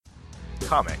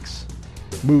Comics.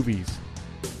 Movies.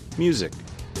 Music.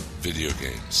 Video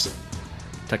games.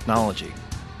 Technology.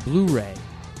 Blu-ray.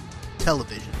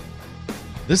 Television.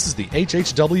 This is the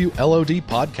HHW LOD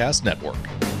Podcast Network.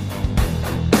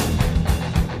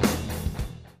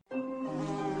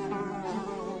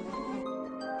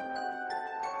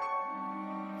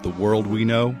 The world we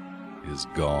know is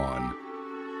gone.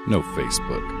 No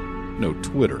Facebook, no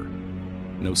Twitter,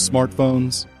 no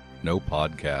smartphones, no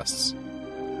podcasts.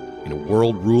 In a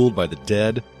world ruled by the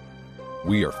dead,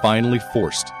 we are finally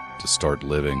forced to start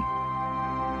living.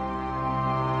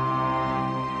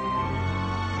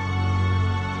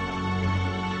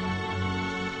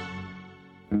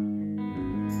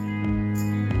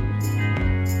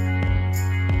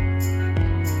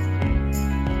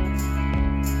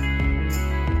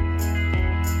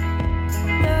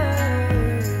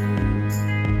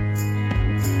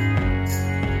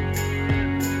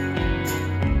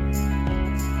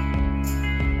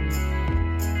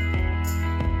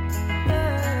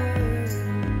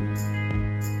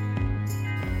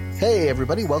 Hey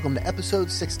everybody, welcome to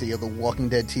episode 60 of the Walking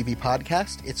Dead TV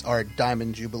podcast. It's our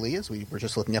Diamond Jubilee, as we were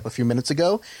just looking up a few minutes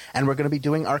ago, and we're going to be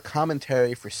doing our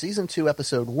commentary for Season 2,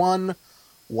 Episode 1,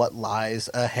 What Lies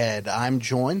Ahead. I'm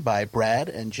joined by Brad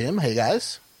and Jim. Hey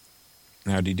guys.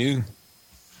 Howdy do.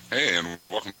 Hey, and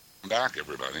welcome back,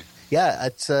 everybody. Yeah,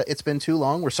 it's been too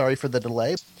long. We're sorry for the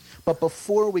delay. But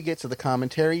before we get to the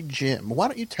commentary, Jim, why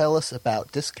don't you tell us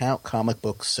about Discount Comic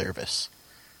Book Service?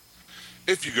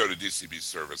 If you go to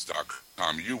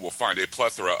dcbservice.com, you will find a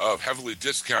plethora of heavily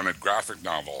discounted graphic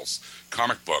novels,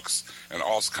 comic books, and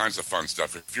all kinds of fun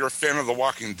stuff. If you're a fan of The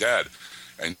Walking Dead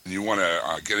and you want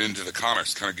to get into the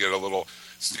comics, kind of get a little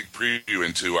sneak preview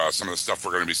into some of the stuff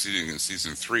we're going to be seeing in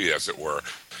Season 3, as it were,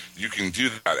 you can do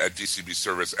that at DCB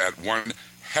Service at one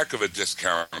heck of a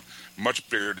discount, much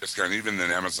bigger discount even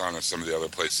than Amazon and some of the other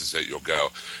places that you'll go.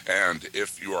 And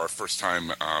if you are a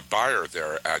first-time buyer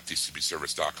there at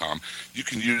dcbservice.com, you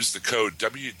can use the code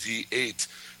WD8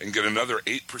 and get another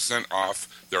 8% off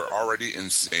their already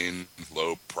insane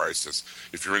low prices.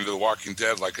 If you're into The Walking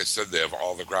Dead, like I said, they have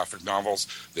all the graphic novels.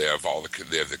 They have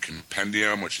the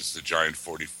compendium, which is the giant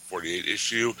 48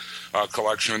 issue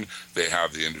collection. They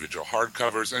have the individual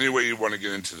hardcovers. Any way you want to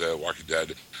get into The Walking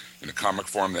Dead in a comic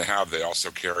form, they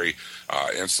also carry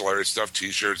ancillary stuff,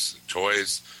 T-shirts,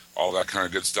 toys, all that kind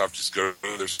of good stuff. Just go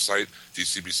to their site,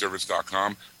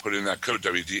 dcbservice.com, put in that code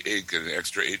WD8, get an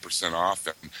extra 8% off,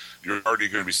 and you're already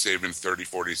going to be saving 30,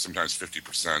 40, sometimes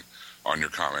 50% on your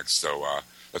comics. So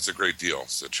that's a great deal.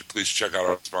 So please check out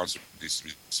our sponsor,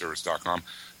 dcbservice.com.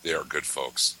 They are good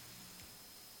folks.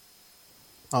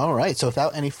 All right, so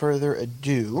without any further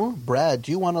ado, Brad,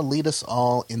 do you want to lead us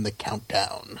all in the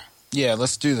countdown? Yeah,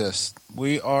 let's do this.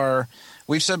 We've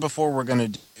said before we're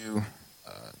going to do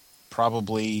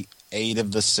probably 8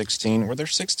 of the 16. Were there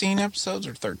 16 episodes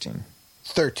or 13?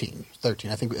 13,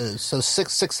 I think. So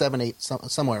 6, 7, 8,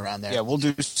 somewhere around there. Yeah, we'll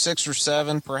do 6 or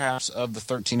 7 perhaps of the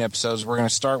 13 episodes. We're going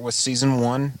to start with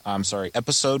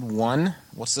episode 1.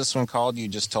 What's this one called? You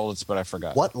just told us, but I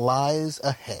forgot. What Lies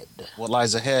Ahead. What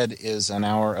Lies Ahead is an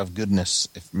hour of goodness,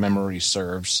 if memory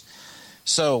serves.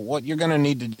 So what you're going to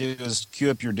need to do is queue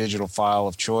up your digital file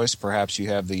of choice. Perhaps you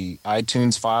have the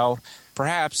iTunes file.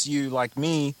 Perhaps you, like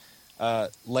me,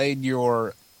 laid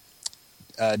your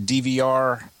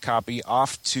DVR copy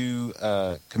off to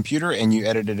a computer and you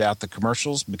edited out the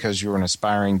commercials because you're an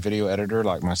aspiring video editor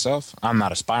like myself. I'm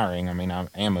not aspiring. I mean, I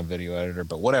am a video editor,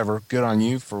 but whatever. Good on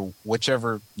you for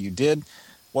whichever you did.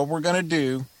 What we're going to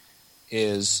do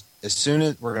is as soon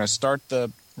as we're going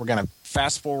to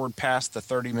fast forward past the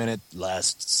 30-minute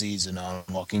last season on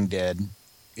Walking Dead,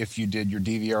 if you did your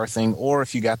DVR thing, or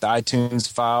if you got the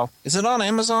iTunes file. Is it on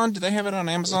Amazon? Do they have it on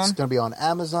Amazon? It's going to be on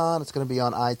Amazon. It's going to be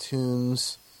on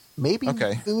iTunes. Maybe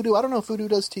Vudu. I don't know if Vudu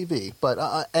does TV,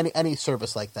 but any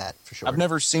service like that, for sure. I've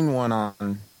never seen one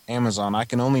on Amazon. I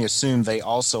can only assume they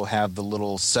also have the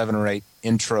little 7 or 8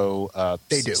 intro.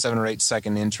 They do. 7 or 8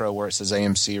 second intro where it says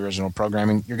AMC Original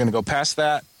Programming. You're going to go past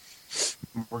that.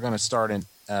 We're going to start in...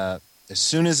 as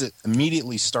soon as it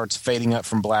immediately starts fading up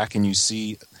from black and you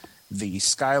see the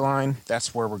skyline,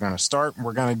 that's where we're going to start.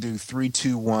 We're going to do 3,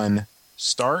 2, 1,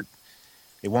 start.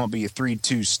 It won't be a 3,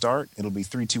 2, start. It'll be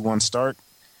 3, 2, 1, start.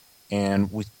 And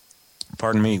we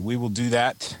will do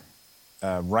that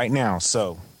right now.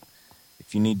 So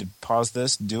if you need to pause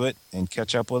this, do it and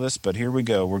catch up with us. But here we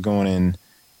go. We're going in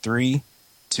 3,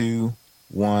 2,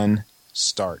 1,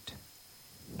 start.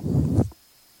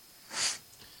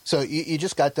 So you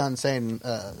just got done saying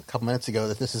a couple minutes ago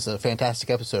that this is a fantastic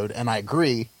episode, and I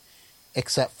agree,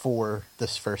 except for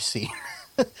this first scene.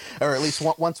 Or at least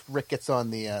once Rick gets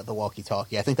on the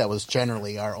walkie-talkie. I think that was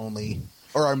generally our only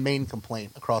or our main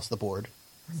complaint across the board.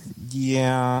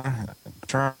 Yeah, I'm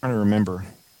trying to remember.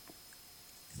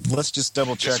 Let's just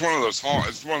double check. It's one of those.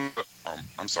 It's one of the,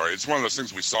 I'm sorry. It's one of those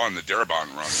things we saw in the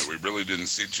Darabont run that we really didn't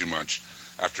see too much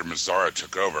after Mazzara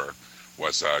took over.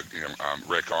 Was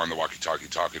Rick on the walkie-talkie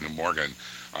talking to Morgan?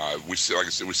 We see, like I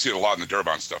said, we see it a lot in the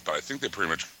Darabont stuff, but I think they pretty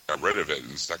much got rid of it in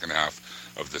the second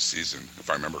half of this season, if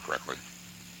I remember correctly.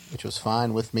 Which was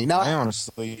fine with me. Now, I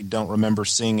honestly don't remember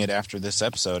seeing it after this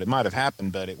episode. It might have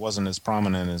happened, but it wasn't as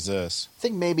prominent as this. I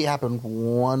think maybe it happened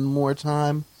one more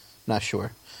time. Not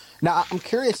sure. Now, I'm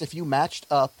curious if you matched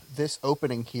up this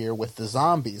opening here with the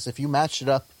zombies, if you matched it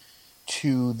up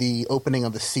to the opening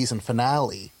of the season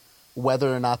finale,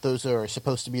 whether or not those are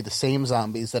supposed to be the same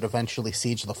zombies that eventually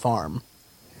siege the farm.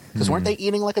 Because weren't they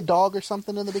eating like a dog or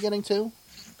something in the beginning, too?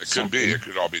 It could be. It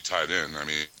could all be tied in. I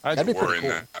mean, That'd be we're pretty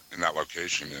in cool. that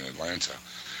location in Atlanta.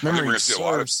 Memory see a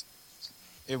lot of.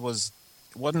 serves,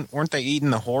 weren't they eating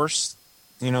the horse,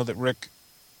 that Rick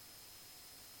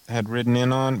had ridden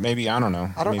in on? Maybe, I don't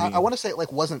know. I want to say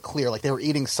it wasn't clear. Like they were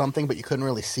eating something, but you couldn't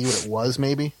really see what it was,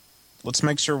 maybe. Let's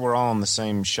make sure we're all in the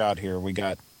same shot here.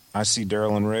 I see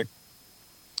Daryl and Rick.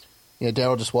 Yeah,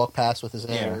 Daryl just walked past with his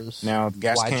Yeah. arrows. Now,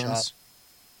 gas Wide cans. shot.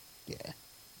 Yeah.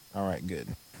 All right,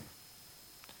 good.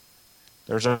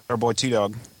 There's our boy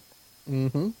T-Dog.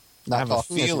 Mm-hmm. I have a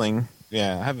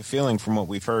feeling from what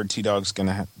we've heard, T-Dog's going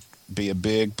to be a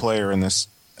big player in this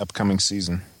upcoming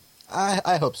season.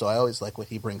 I hope so. I always like what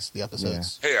he brings to the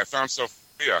episodes. Hey, I found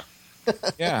Sophia.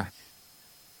 Yeah.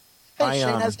 Hey,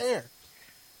 Shane has hair.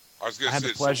 I was going I had to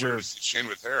say, the pleasure- it's so weird to see Shane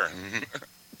with hair.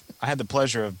 I had the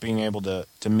pleasure of being able to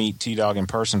meet T-Dog in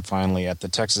person finally at the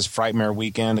Texas Frightmare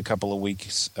weekend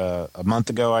a month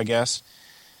ago, I guess.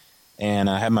 And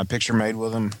I had my picture made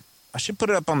with him. I should put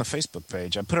it up on the Facebook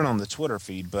page. I put it on the Twitter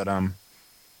feed, but and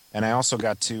I also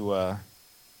got to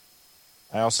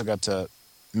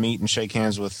meet and shake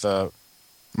hands with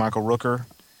Michael Rooker,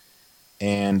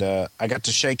 and I got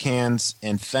to shake hands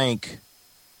and thank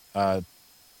Norman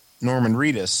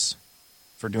Reedus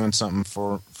for doing something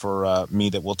for me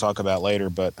that we'll talk about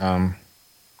later. But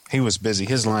he was busy.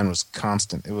 His line was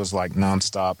constant. It was like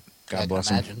nonstop. God bless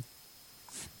him.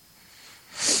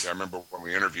 Yeah, I remember when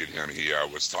we interviewed him, he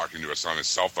was talking to us on his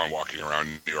cell phone walking around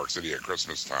New York City at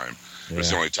Christmas time. It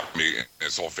was the only time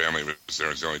his whole family was there.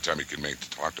 It was the only time he could make to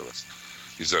talk to us.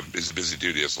 He's a busy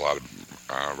dude. He has a lot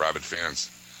of rabid fans.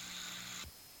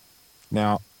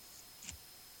 Now,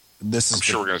 this is I'm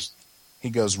sure we're going to...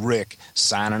 He goes, Rick,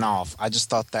 signing off. I just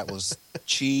thought that was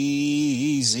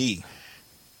cheesy.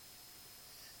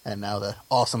 And now the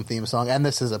awesome theme song. And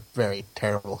this is a very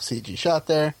terrible CG shot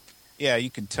there. Yeah,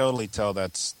 you could totally tell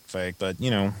that's fake, but,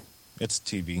 it's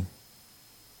TV.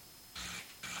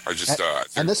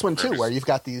 And this one, too, where you've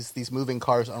got these moving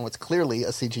cars on what's clearly a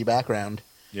CG background.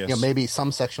 Yes. Maybe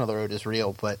some section of the road is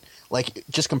real, but,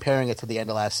 just comparing it to the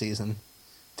end of last season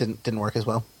didn't work as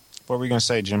well. What were you going to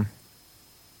say, Jim?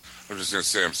 I was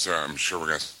just going to say, I'm sure we're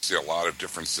going to see a lot of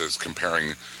differences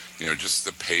comparing, just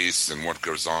the pace and what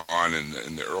goes on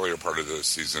in the earlier part of the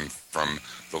season from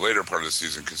the later part of the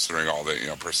season, considering all the,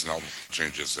 personnel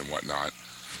changes and whatnot.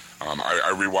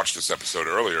 I rewatched this episode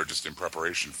earlier just in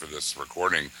preparation for this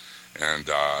recording, and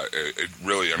it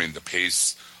really, the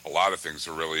pace, a lot of things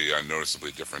are really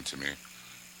noticeably different to me.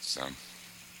 So.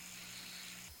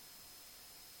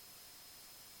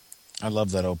 I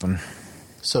love that open.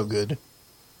 So good.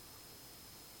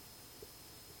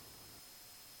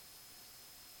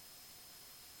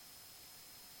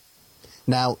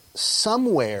 Now,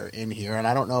 somewhere in here, and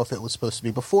I don't know if it was supposed to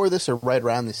be before this or right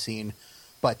around this scene,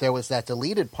 but there was that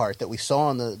deleted part that we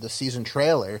saw in the season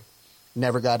trailer,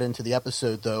 never got into the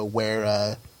episode, though,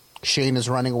 where Shane is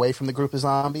running away from the group of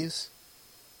zombies.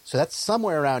 So that's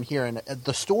somewhere around here, and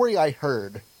the story I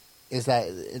heard is that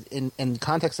in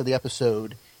context of the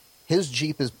episode, his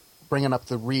Jeep is bringing up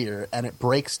the rear, and it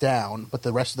breaks down, but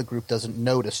the rest of the group doesn't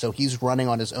notice, so he's running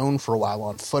on his own for a while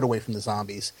on foot away from the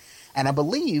zombies. And I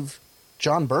believe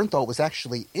John Bernthal was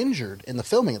actually injured in the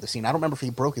filming of the scene. I don't remember if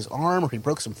he broke his arm or he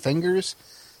broke some fingers,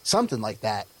 something like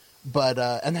that. But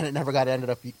and then it never ended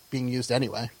up being used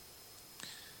anyway.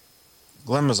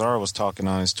 Glenn Mazzara was talking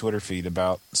on his Twitter feed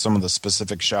about some of the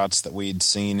specific shots that we had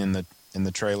seen in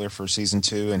the trailer for season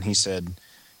 2, and he said,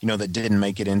 that didn't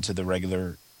make it into the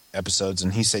regular episodes,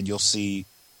 and he said you'll see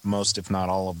most, if not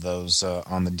all, of those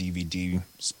on the DVD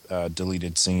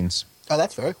deleted scenes. Oh,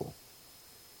 that's very cool.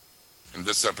 And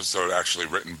this episode actually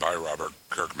written by Robert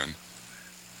Kirkman.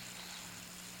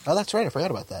 Oh, that's right. I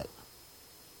forgot about that.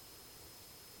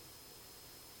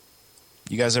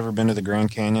 You guys ever been to the Grand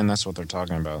Canyon? That's what they're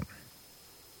talking about.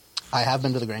 I have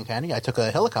been to the Grand Canyon. I took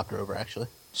a helicopter over, actually.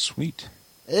 Sweet.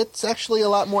 It's actually a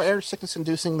lot more air sickness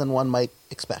inducing than one might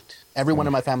expect. Everyone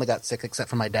in my family got sick except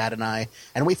for my dad and I,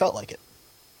 and we felt like it.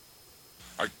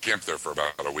 I camped there for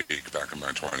about a week back in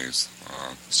my 20s.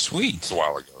 Sweet. It's a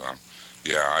while ago now.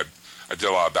 Yeah, I did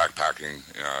a lot of backpacking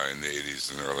in the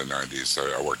 80s and early 90s. So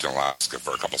I worked in Alaska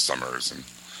for a couple summers and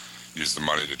used the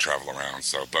money to travel around.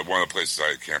 But one of the places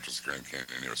I camped was Grand Canyon.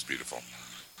 It was beautiful.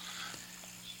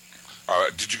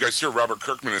 Did you guys hear Robert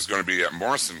Kirkman is going to be at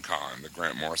Morrison Con, the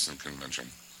Grant Morrison convention?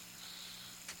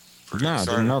 Pretty No, I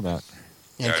exciting. didn't know that.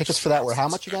 And Yeah, tickets just for that were how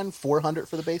announced much it. again? 400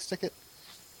 for the base ticket?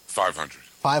 500.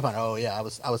 500. Oh yeah, I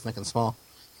was thinking small.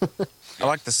 I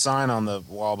like the sign on the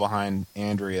wall behind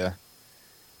Andrea.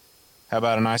 How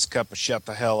about a nice cup of shut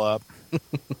the hell up?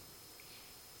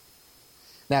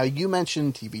 Now, you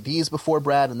mentioned DVDs before,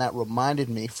 Brad, and that reminded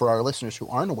me, for our listeners who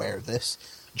aren't aware of this,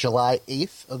 July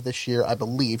 8th of this year, I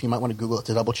believe, you might want to Google it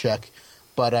to double check,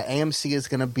 but AMC is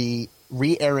going to be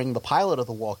re-airing the pilot of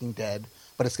The Walking Dead,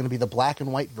 but it's going to be the black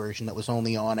and white version that was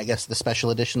only on, I guess, the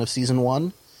special edition of Season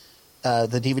 1,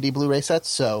 the DVD Blu-ray sets.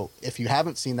 So if you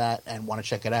haven't seen that and want to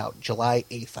check it out, July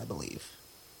 8th, I believe.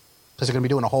 Because they're going to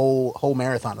be doing a whole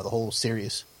marathon of the whole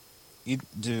series.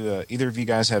 Do either of you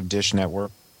guys have Dish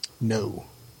Network? No.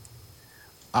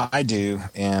 I do,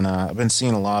 and I've been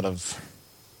seeing a lot of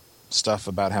stuff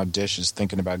about how Dish is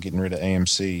thinking about getting rid of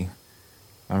AMC.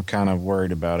 I'm kind of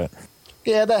worried about it.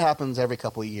 Yeah, that happens every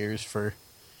couple of years for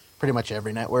pretty much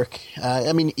every network.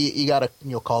 I mean, you got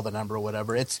to call the number or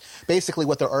whatever. It's basically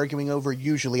what they're arguing over.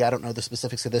 Usually, I don't know the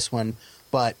specifics of this one,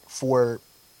 but for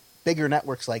bigger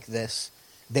networks like this,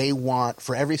 they want,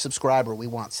 for every subscriber, we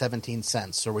want 17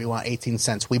 cents or we want 18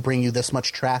 cents. We bring you this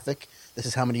much traffic. This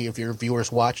is how many of your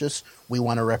viewers watch us. We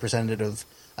want a representative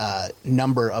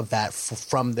number of that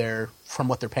from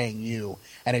what they're paying you.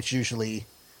 And it's usually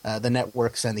the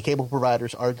networks and the cable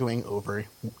providers arguing over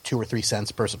 2 or 3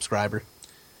 cents per subscriber.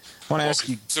 I want to ask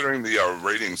you, Considering the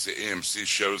ratings the AMC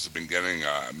shows have been getting,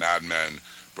 Mad Men,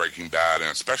 Breaking Bad,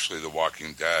 and especially The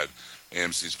Walking Dead,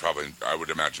 AMC's probably, I would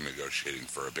imagine, negotiating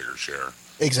for a bigger share.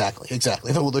 Exactly.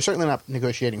 Well, they're certainly not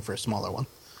negotiating for a smaller one.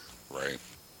 Right.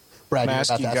 Brad, I you're want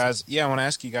to ask about you to ask- guys. Yeah, I want to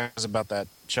ask you guys about that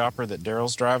chopper that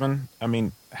Daryl's driving. I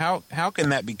mean, how can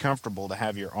that be comfortable to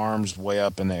have your arms way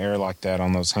up in the air like that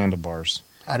on those handlebars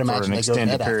I'd for imagine an they go extended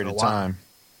dead after period a of while. time?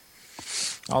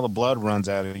 All the blood runs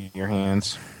out of your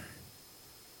hands.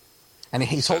 And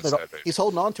he's That's holding epic. he's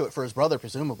holding on to it for his brother,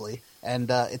 presumably. And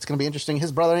it's going to be interesting.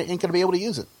 His brother ain't going to be able to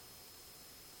use it.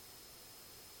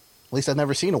 At least I've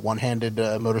never seen a one-handed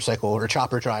motorcycle or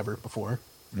chopper driver before.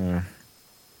 Yeah.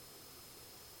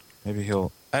 Maybe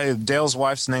he'll. Hey, Dale's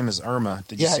wife's name is Irma.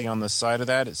 Did you Yeah. see on the side of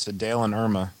that? It said Dale and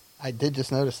Irma. I did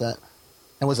just notice that.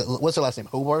 And what's her last name?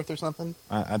 Hobarth or something?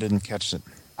 I didn't catch it.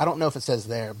 I don't know if it says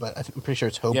there, but I'm pretty sure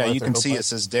it's Hobarth. Yeah, you or can see Hobarth. it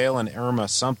says Dale and Irma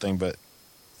something, but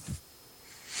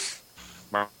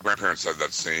My grandparents had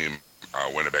that same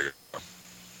Winnebago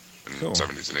in Cool. the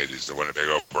 70s and 80s, the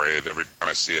Winnebago Brave. Every time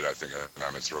I see it, I think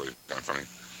it's really kind of funny.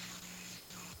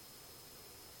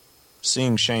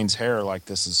 seeing Shane's hair like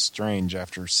this is strange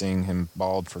after seeing him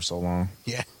bald for so long.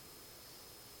 Yeah.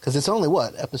 Because it's only,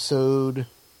 episode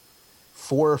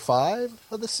 4 or 5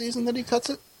 of the season that he cuts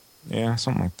it? Yeah,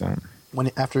 something like that.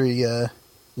 After he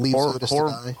leaves Otis to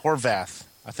die. Horvath.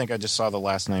 I think I just saw the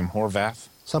last name. Horvath.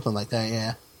 Something like that,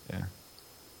 yeah. Yeah.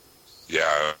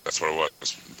 Yeah, that's what it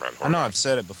was. Brad I know Horvath. I've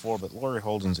said it before, but Lori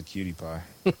Holden's a cutie pie.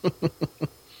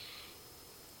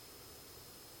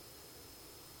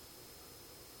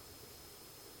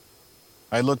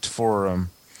 I looked for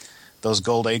those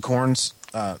gold acorns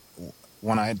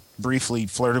when I briefly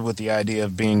flirted with the idea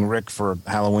of being Rick for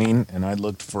Halloween, and I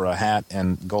looked for a hat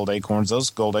and gold acorns. Those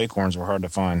gold acorns were hard to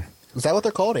find. Is that what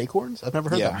they're called? Acorns? I've never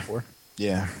heard Yeah. that before.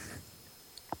 Yeah.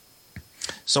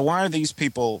 So why are these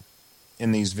people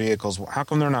in these vehicles? How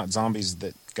come they're not zombies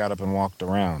that got up and walked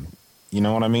around? You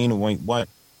know what I mean?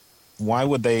 Why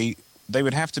would they? They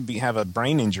would have to have a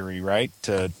brain injury, right,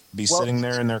 to be Well, sitting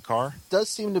there in their car. Does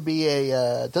seem to be a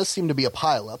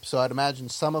pileup. So I'd imagine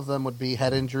some of them would be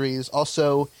head injuries.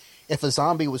 Also, if a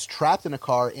zombie was trapped in a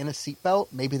car in a seatbelt,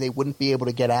 maybe they wouldn't be able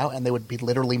to get out, and they would be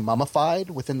literally mummified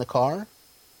within the car.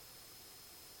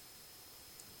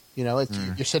 You know,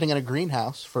 you're sitting in a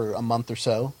greenhouse for a month or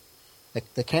so.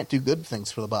 They can't do good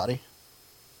things for the body.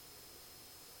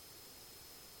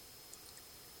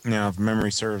 Now, if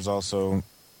memory serves, also,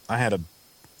 I had a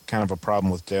kind of a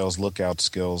problem with Dale's lookout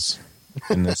skills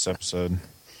in this episode.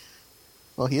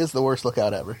 Well, he is the worst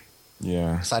lookout ever,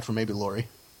 Yeah. aside from maybe Lori.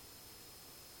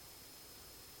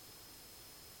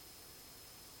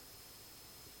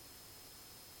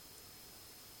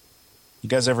 You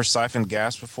guys ever siphoned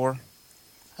gas before?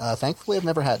 Thankfully, I've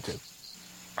never had to.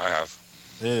 I have.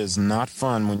 It is not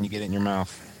fun when you get it in your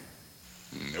mouth.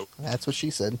 Nope. That's what she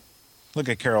said. Look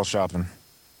at Carol shopping.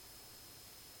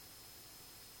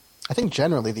 I think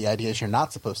generally the idea is you're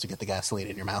not supposed to get the gasoline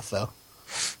in your mouth, though.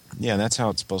 Yeah, that's how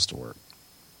it's supposed to work.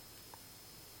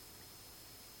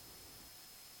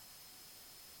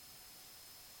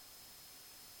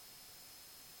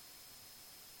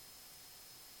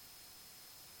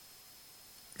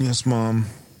 Yes, Mom.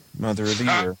 Mother of the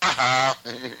year.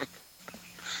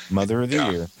 Mother of the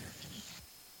year.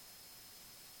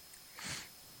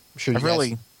 I'm sure you I've guys-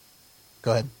 really,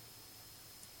 Go ahead.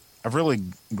 I've really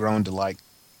grown to like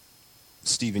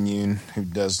Stephen Yeun,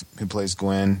 who plays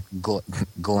Glenn.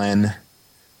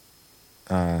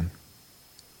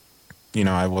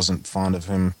 I wasn't fond of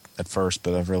him at first,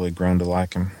 but I've really grown to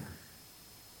like him.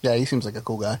 Yeah, he seems like a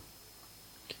cool guy.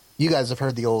 You guys have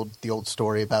heard the old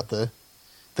story about the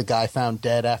guy found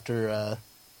dead after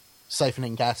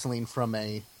siphoning gasoline from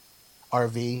a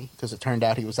RV because it turned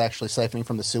out he was actually siphoning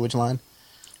from the sewage line.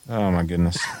 Oh my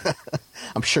goodness.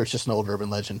 I'm sure it's just an old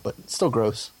urban legend, but it's still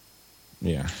gross.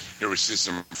 Yeah. Here we see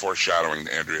some foreshadowing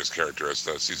to Andrea's character as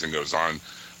the season goes on,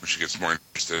 when she gets more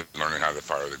interested in learning how to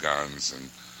fire the guns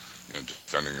and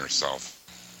defending herself.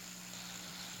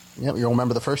 Yep, you'll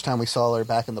remember the first time we saw her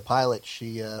back in the pilot.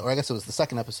 She, or I guess it was the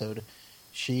second episode.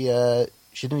 She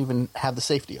didn't even have the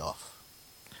safety off,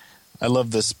 I love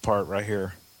this part right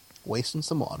here. wasting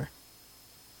some water.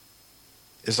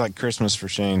 It's like Christmas for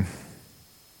Shane.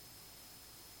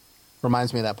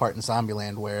 Reminds me of that part in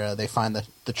Zombieland where they find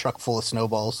the truck full of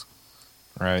snowballs.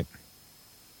 Right.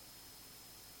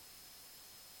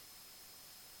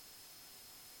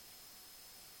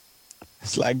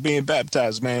 It's like being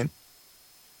baptized, man.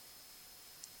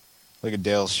 Look at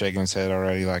Dale shaking his head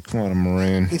already like, what a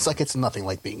maroon. It's like it's nothing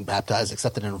like being baptized,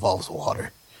 except it involves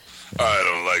water. I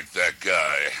don't like that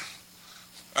guy.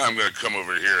 I'm going to come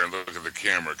over here and look at the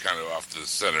camera kind of off to the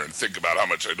center and think about how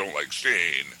much I don't like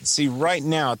Shane. See, right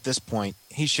now at this point,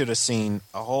 he should have seen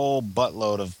a whole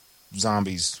buttload of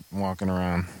zombies walking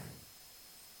around.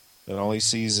 But all he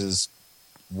sees is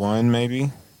one,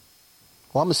 maybe?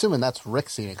 Well, I'm assuming that's Rick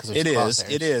seeing it because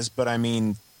It is, but I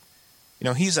mean,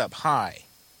 he's up high.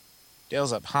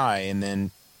 Dale's up high, and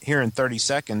then here in 30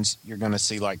 seconds, you're going to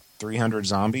see like 300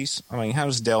 zombies. I mean, how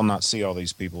does Dale not see all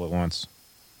these people at once?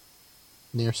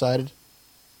 Nearsighted.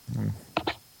 I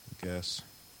guess.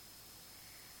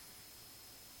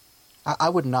 I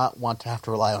would not want to have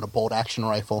to rely on a bolt action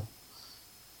rifle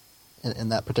in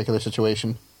that particular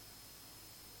situation.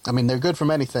 I mean, they're good for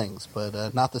many things,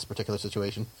 but not this particular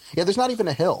situation. Yeah, there's not even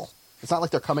a hill. It's not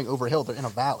like they're coming over a hill. They're in a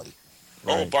valley.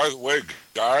 Oh, Right. by the way,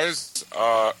 guys,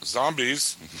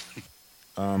 zombies.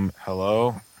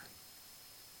 Hello?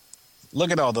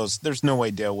 Look at all those. There's no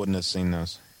way Dale wouldn't have seen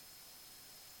those.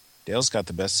 Dale's got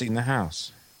the best seat in the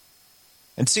house.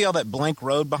 And see all that blank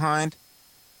road behind?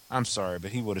 I'm sorry,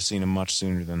 but he would have seen him much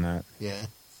sooner than that. Yeah.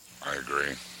 I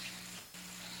agree.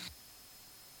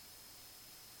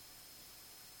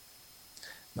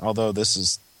 Although this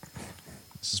is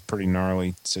pretty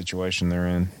gnarly situation they're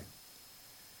in.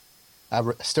 I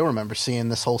still remember seeing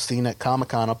this whole scene at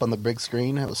Comic-Con up on the big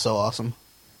screen. It was so awesome.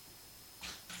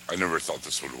 I never thought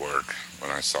this would work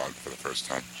when I saw it for the first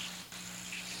time.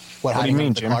 What do you hiding mean,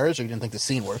 under the Jim? cars, or you didn't think the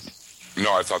scene worked?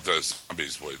 No, I thought the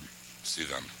zombies would see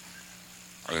them.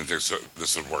 I didn't think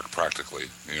this would work practically.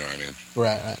 You know what I mean?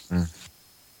 Right.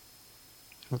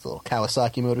 With a little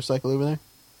Kawasaki motorcycle over there.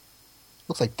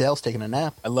 Looks like Dale's taking a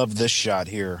nap. I love this shot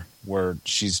here where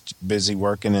she's busy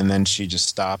working and then she just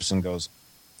stops and goes,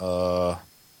 am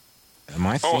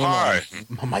I Oh, feeling hi.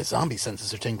 My zombie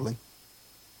senses are tingling.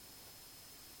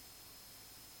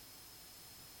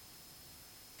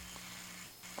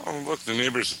 Oh, look, the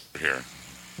neighbors are here.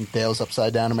 And Dale's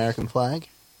upside down American flag.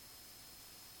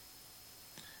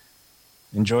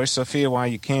 Enjoy Sophia while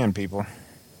you can, people.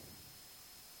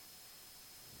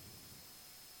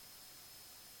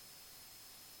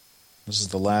 This is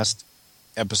the last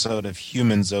episode of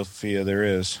Human Sophia there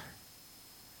is.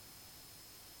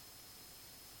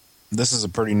 This is a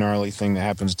pretty gnarly thing that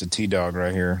happens to T-Dog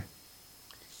right here.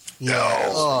 Yeah.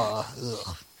 No.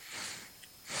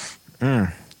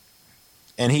 Ugh.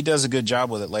 And he does a good job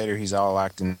with it later. He's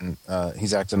acting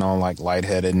all like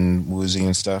lightheaded and woozy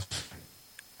and stuff.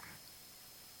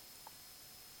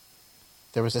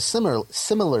 There was a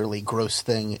similarly gross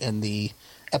thing in the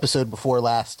episode before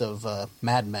last of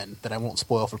Mad Men that I won't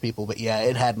spoil for people, but yeah,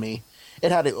 it had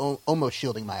it almost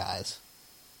shielding my eyes.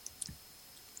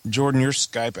 Jordan, your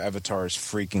Skype avatar is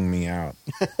freaking me out.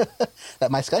 That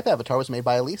my Skype avatar was made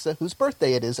by Elisa, whose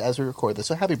birthday it is as we record this.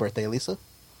 So happy birthday, Elisa.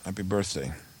 Happy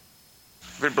birthday.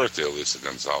 Happy birthday, Elisa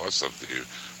Gonzalez of the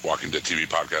Walking Dead TV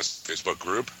Podcast Facebook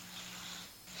group.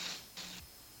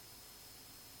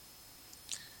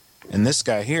 And this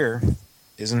guy here,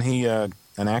 isn't he an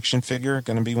action figure?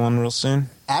 Going to be one real soon?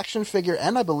 Action figure,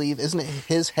 and I believe, isn't it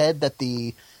his head that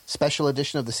the special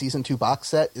edition of the Season 2 box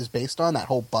set is based on, that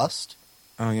whole bust?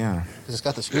 Oh, yeah. Because it's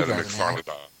got the Yeah, the screwdriver now. McFarlane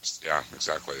box. Yeah,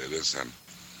 exactly. It is him.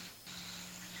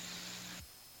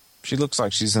 She looks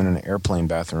like she's in an airplane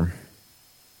bathroom.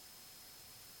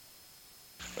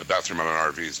 The bathroom on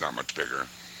an RV is not much bigger.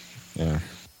 Yeah.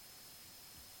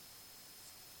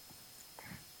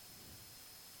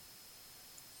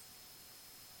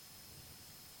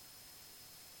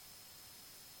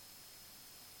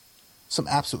 Some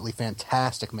absolutely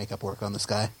fantastic makeup work on this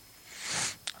guy.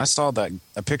 I saw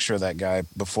a picture of that guy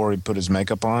before he put his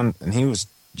makeup on, and he was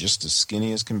just as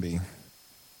skinny as can be.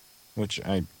 Which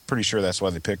I'm pretty sure that's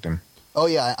why they picked him. Oh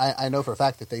yeah, I know for a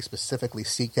fact that they specifically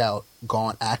seek out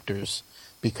gaunt actors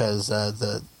because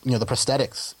the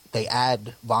prosthetics, they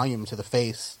add volume to the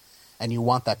face, and you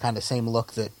want that kind of same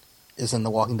look that is in the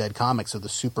Walking Dead comics of the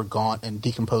super gaunt and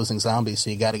decomposing zombies.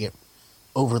 So you got to get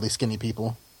overly skinny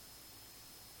people.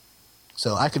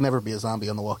 So I could never be a zombie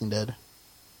on The Walking Dead,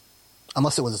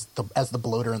 unless it was as the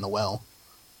bloater in the well.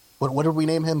 What did we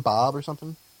name him? Bob or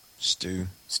something? Stu.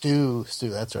 Stu.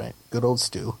 That's right. Good old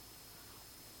Stu.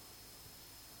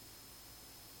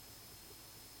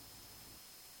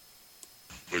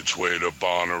 Which way to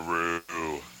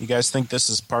Bonnaroo? You guys think this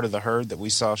is part of the herd that we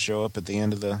saw show up at the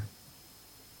end of the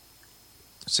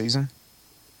season?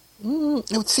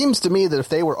 It seems to me that if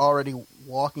they were already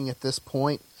walking at this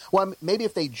point, well, maybe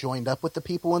if they joined up with the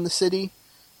people in the city,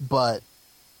 but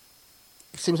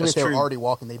it seems to me if they were already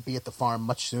walking, they'd be at the farm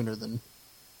much sooner than...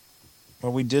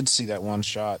 Well, we did see that one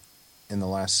shot in the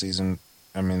last season,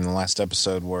 the last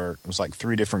episode, where it was like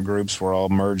 3 different groups were all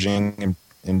merging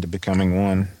into becoming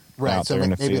one. Right, out so there in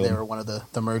the maybe field. they were one of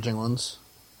the merging ones.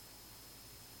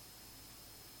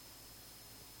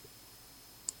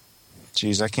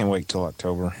 Jeez, I can't wait till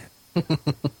October.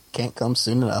 Can't come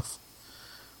soon enough.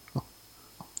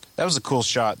 That was a cool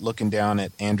shot, looking down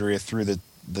at Andrea through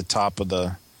the top of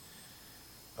the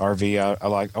RV.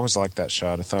 I always liked that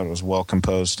shot. I thought it was well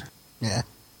composed. Yeah.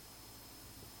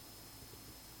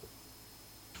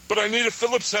 But I need a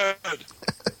Phillips head.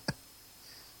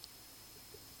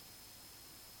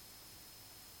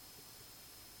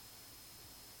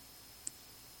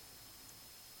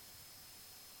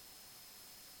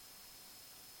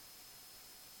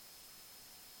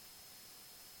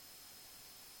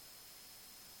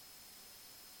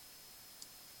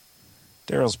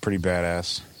 Daryl's pretty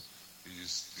badass.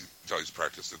 He's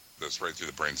practiced this right through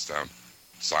the brainstem.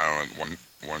 Silent, one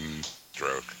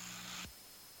stroke.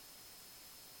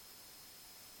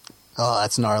 Oh,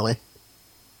 that's gnarly.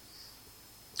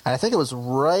 And I think it was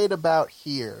right about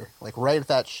here, like right at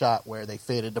that shot where they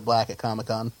faded to black at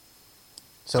Comic-Con.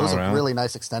 So it was a really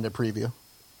nice extended preview.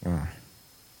 Yeah.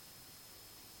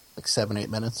 Like 7-8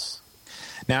 minutes.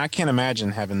 Now, I can't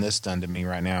imagine having this done to me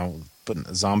right now, putting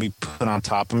a zombie put on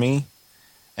top of me,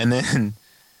 and then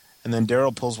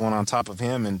Daryl pulls one on top of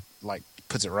him and like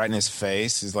puts it right in his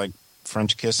face. He's like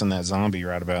French kissing that zombie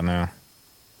right about now.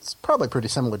 It's probably pretty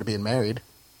similar to being married.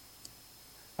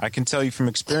 I can tell you from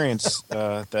experience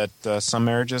that some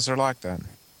marriages are like that.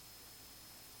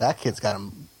 That kid's got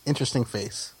an interesting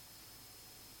face.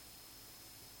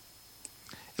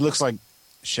 It looks like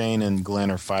Shane and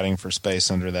Glenn are fighting for space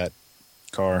under that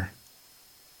car.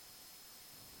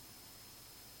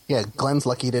 Yeah, Glenn's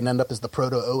lucky he didn't end up as the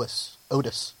Proto-Otis.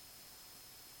 Prototis.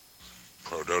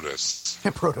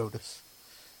 Prototis.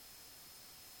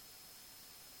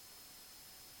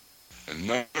 And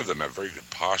none of them have very good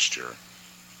posture.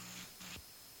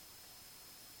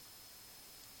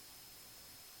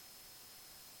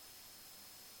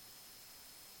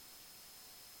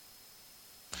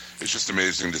 It's just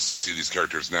amazing to see these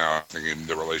characters now thinking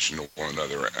the relation to one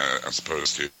another as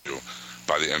opposed to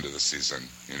by the end of the season,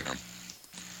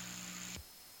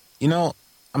 You know,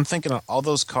 I'm thinking all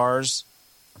those cars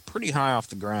are pretty high off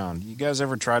the ground. You guys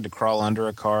ever tried to crawl under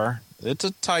a car? It's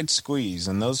a tight squeeze,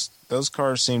 and those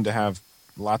cars seem to have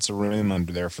lots of room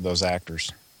under there for those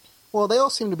actors. Well, they all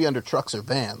seem to be under trucks or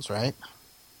vans, right?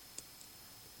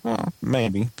 Well,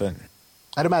 maybe, but...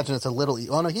 I'd imagine it's a little...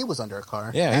 Oh, no, he was under a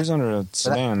car. Yeah, he was under a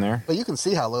sedan there. But you can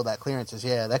see how low that clearance is.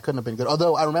 Yeah, that couldn't have been good.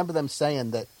 Although I remember them saying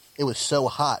that it was so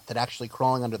hot that actually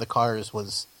crawling under the cars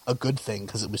was a good thing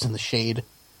because it was in the shade.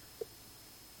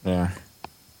 Yeah.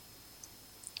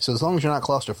 So as long as you're not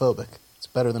claustrophobic, it's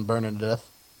better than burning to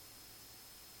death.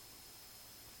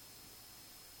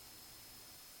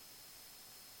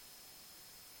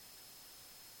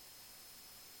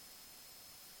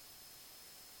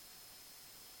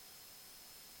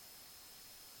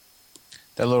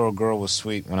 That little girl was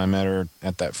sweet when I met her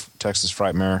at that Texas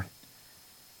Frightmare.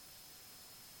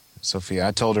 Sophia,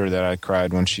 I told her that I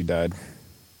cried when she died.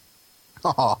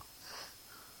 Oh,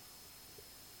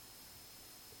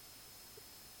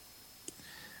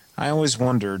 I always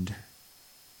wondered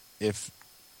if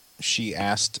she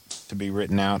asked to be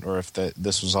written out or if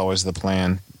this was always the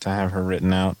plan to have her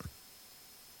written out.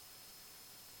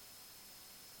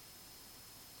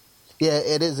 yeah,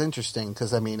 it is interesting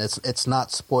because, I mean, it's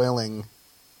not spoiling.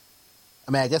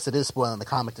 I mean, I guess it is spoiling the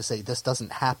comic to say this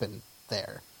doesn't happen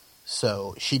there.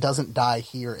 So she doesn't die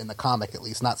here in the comic, at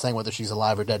least. Not saying whether she's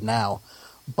alive or dead now,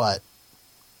 but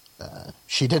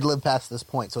she did live past this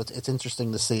point. So it's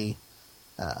interesting to see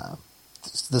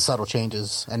the subtle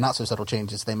changes and not so subtle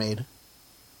changes they made.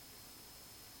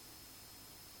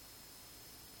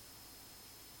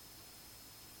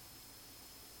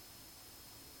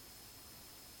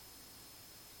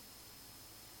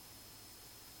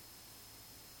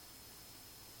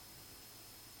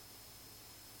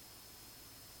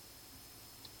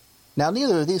 Now,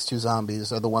 neither of these two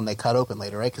zombies are the one they cut open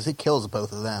later, right? Because he kills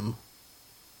both of them.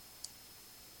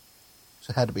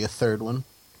 So it had to be a third one.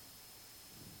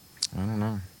 I don't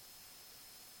know.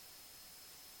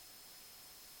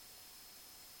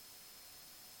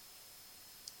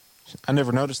 I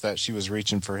never noticed that she was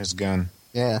reaching for his gun.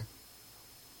 Yeah.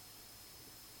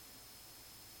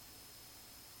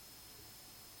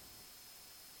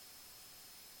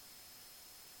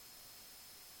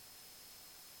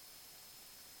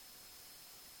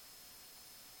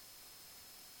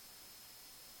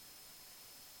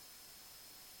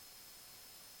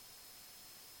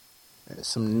 There's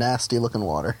some nasty looking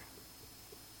water.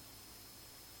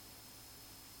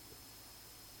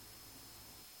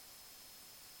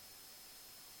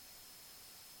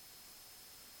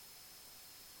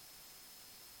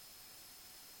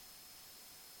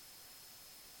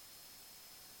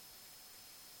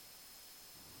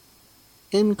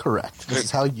 Incorrect. This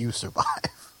is how you survive.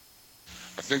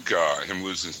 I think him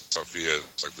losing Sophia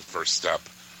is like the first step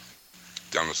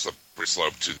down the slippery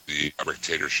slope to the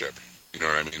dictatorship. You know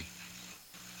what I mean?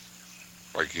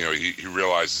 Like, you know, he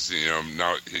realizes, you know,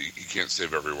 now he can't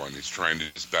save everyone. He's trying to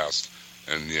do his best.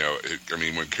 And, you know, I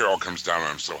mean, when Carol comes down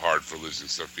on him so hard for losing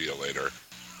Sophia later,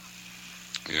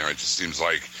 you know, it just seems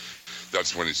like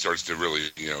that's when he starts to really,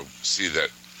 you know, see that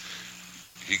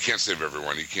he can't save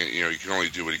everyone. He can't, you know, he can only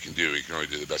do what he can do. He can only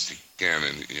do the best he can.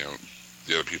 And, you know,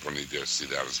 the other people need to see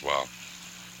that as well.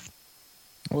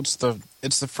 Well, it's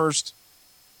the first,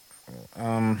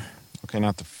 okay,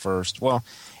 not the first. Well,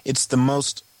 it's the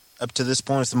most, up to this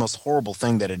point, it's the most horrible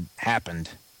thing that had happened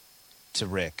to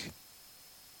Rick.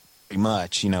 Pretty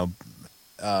much, you know,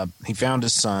 he found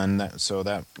his son, so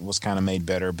that was kind of made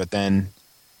better. But then,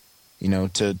 you know,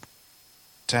 to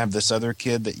have this other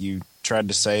kid that you tried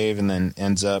to save and then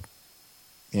ends up,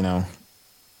 you know,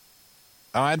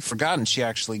 oh, I'd forgotten she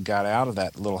actually got out of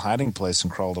that little hiding place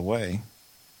and crawled away.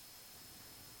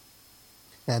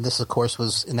 And this, of course,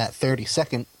 was in that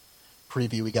 30-second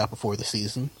preview we got before the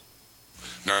season.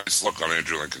 Nice look on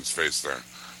Andrew Lincoln's face there.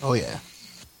 Oh, yeah.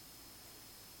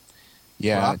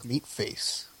 Yeah. Rock meat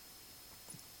face.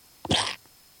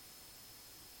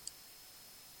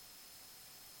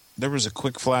 There was a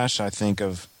quick flash, I think,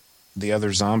 of the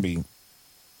other zombie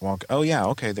walk. Oh, yeah,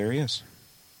 okay, there he is.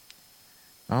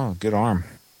 Oh, good arm.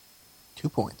 2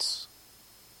 points.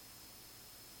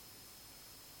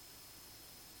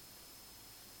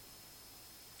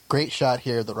 Great shot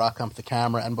here, the rock up the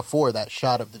camera, and before that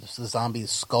shot of the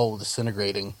zombie's skull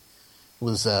disintegrating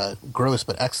was gross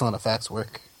but excellent effects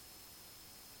work.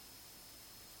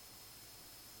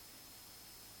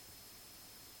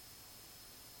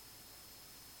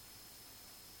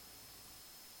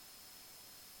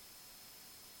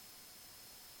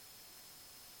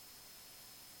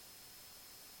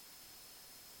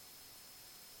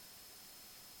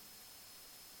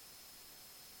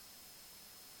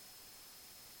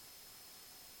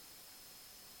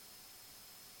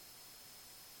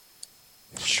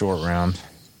 Short round.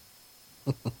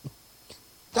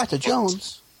 Dr.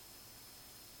 Jones.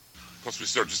 Plus, we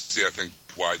start to see, I think,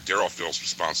 why Daryl feels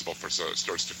responsible for, so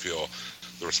starts to feel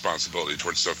the responsibility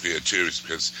towards Sophia too, is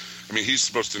because, I mean, he's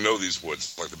supposed to know these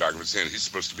woods like the back of his hand. He's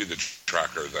supposed to be the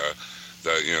tracker,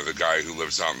 the you know, the guy who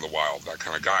lives out in the wild, that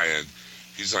kind of guy, and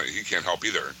he's not, he can't help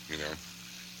either, you know.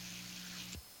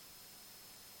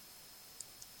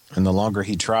 And the longer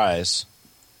he tries,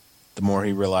 the more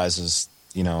he realizes,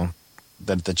 you know,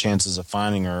 that the chances of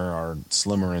finding her are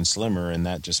slimmer and slimmer, and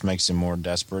that just makes him more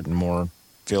desperate and more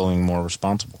feeling more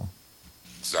responsible.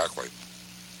 Exactly.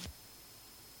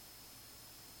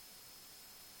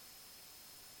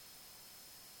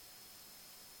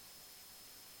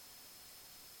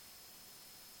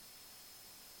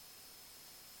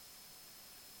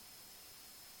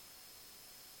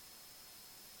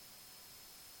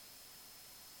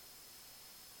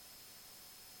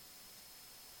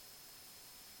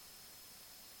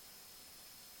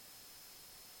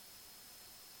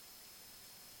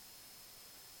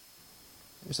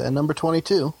 Here's that number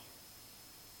 22.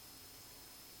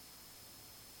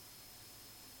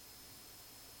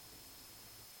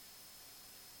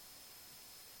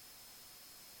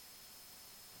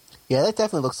 Yeah, that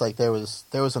definitely looks like there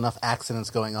was enough accidents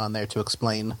going on there to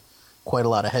explain quite a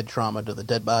lot of head trauma to the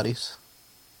dead bodies.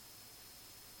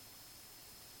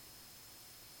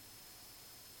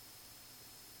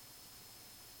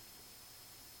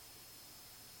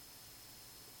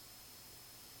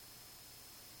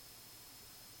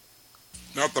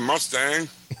 Not the Mustang.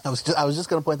 I was just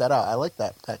going to point that out. I like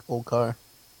that old car.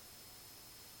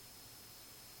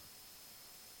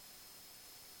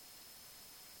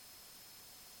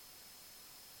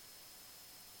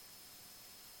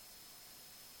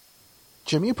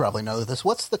 Jim, you probably know this.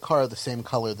 What's the car the same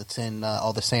color that's in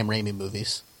all the Sam Raimi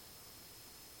movies?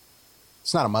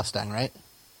 It's not a Mustang, right?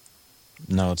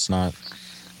 No, it's not.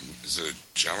 Is it a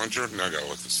Challenger? No, I gotta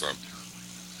look this up.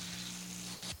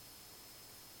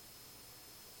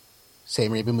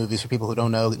 Sam Raimi movies, for people who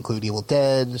don't know, include Evil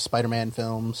Dead, Spider-Man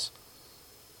films,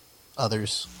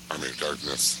 others. Army of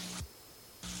Darkness.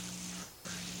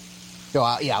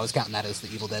 Oh, yeah, I was counting that as the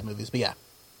Evil Dead movies, but yeah.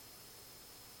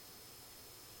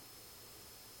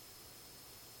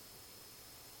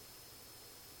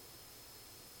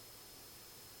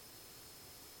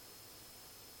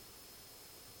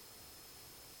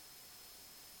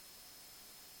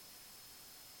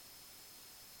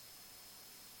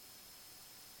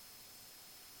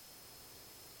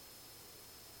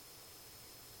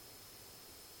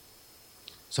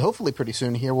 So hopefully pretty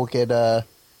soon here we'll get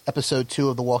episode 2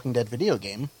 of the Walking Dead video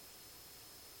game.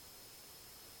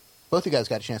 Both of you guys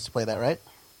got a chance to play that, right?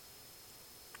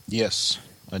 Yes,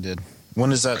 I did. When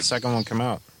does that second one come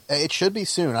out? It should be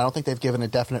soon. I don't think they've given a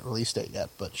definite release date yet,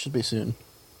 but it should be soon.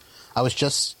 I was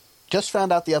just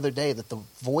found out the other day that the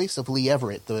voice of Lee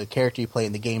Everett, the character you play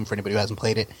in the game for anybody who hasn't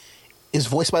played it, is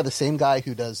voiced by the same guy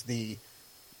who does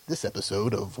this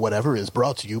episode of whatever is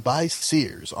brought to you by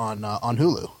Sears on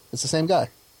Hulu. It's the same guy.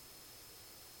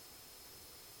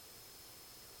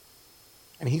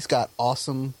 And he's got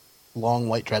awesome, long,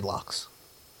 white dreadlocks.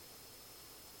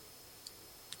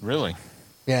 Really?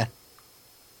 Yeah.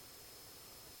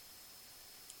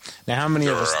 Now, how many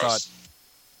of us There are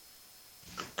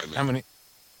thought?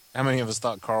 How many of us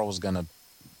thought Carl was gonna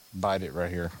bite it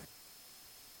right here?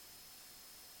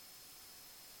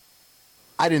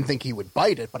 I didn't think he would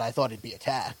bite it, but I thought he'd be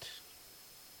attacked.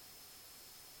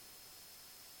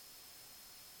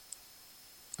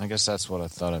 I guess that's what I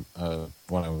thought.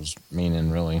 What I was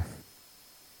meaning, really.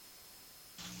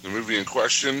 The movie in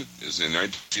question is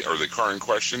the car in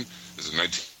question is a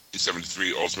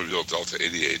 1973 Oldsmobile Delta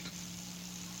 88.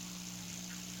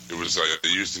 It was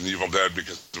used in Evil Dead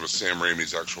because it was Sam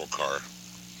Raimi's actual car.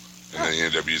 And then he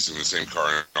ended up using the same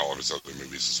car in all of his other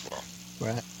movies as well.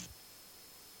 Right.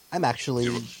 I'm actually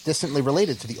distantly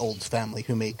related to the Olds family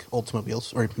who make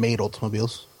Oldsmobiles, or made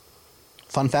Oldsmobiles.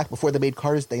 Fun fact, before they made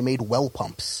cars, they made well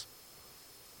pumps.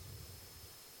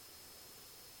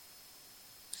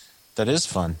 That is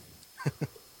fun.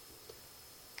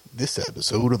 This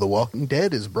episode of The Walking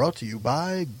Dead is brought to you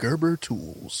by Gerber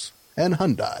Tools and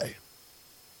Hyundai.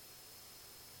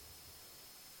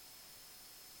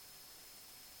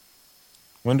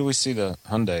 When do we see the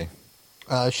Hyundai?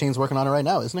 Shane's working on it right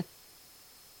now, isn't he?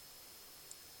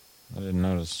 I didn't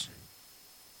notice.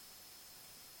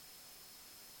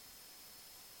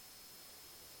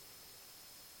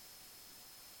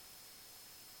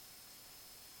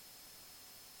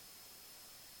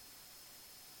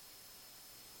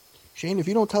 Shane, if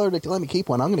you don't tell her to let me keep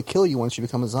one, I'm going to kill you once you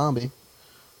become a zombie.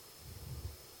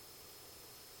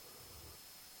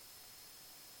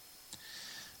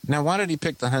 Now, why did he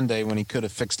pick the Hyundai when he could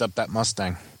have fixed up that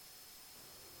Mustang?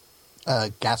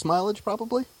 Gas mileage,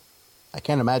 probably? I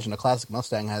can't imagine a classic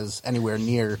Mustang has anywhere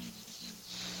near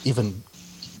even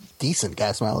decent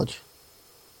gas mileage.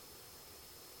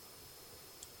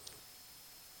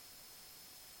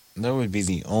 That would be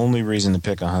the only reason to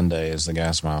pick a Hyundai is the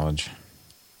gas mileage.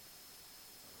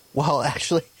 Well,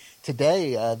 actually,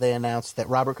 today they announced that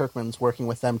Robert Kirkman's working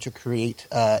with them to create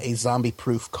a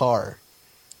zombie-proof car.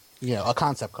 You know, a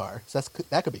concept car. So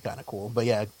that could be kind of cool. But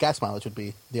yeah, gas mileage would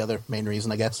be the other main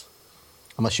reason, I guess.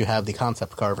 Unless you have the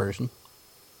concept car version.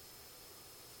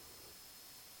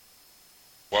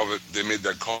 Well, they made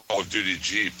that Call of Duty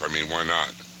Jeep. I mean, why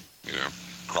not? You know,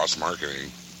 cross-marketing.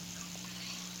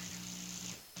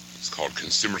 It's called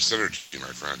consumer synergy, my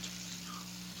friend.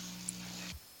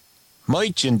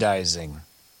 Merchandising.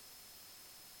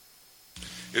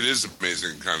 It is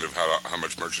amazing kind of how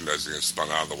much merchandising has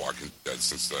spun out of The Walking Dead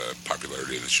since the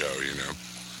popularity of the show, you know.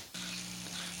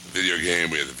 The video game,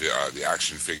 we had the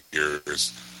action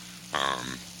figures,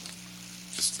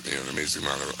 Just an amazing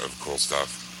amount of cool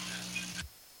stuff.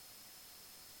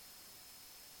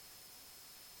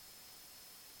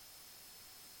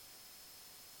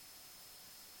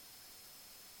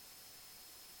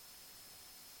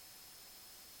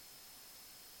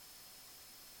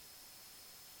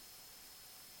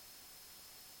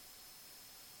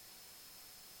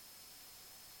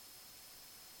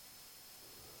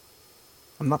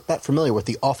 I'm not that familiar with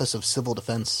the Office of Civil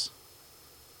Defense.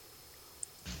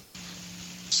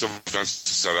 Civil defense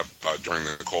is set up during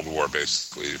the Cold War,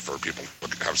 basically, for people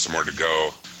to have somewhere to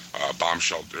go, bomb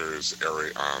shelters,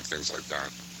 area, things like that.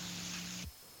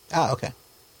 Ah, okay.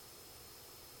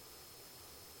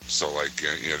 So, like,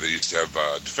 they used to have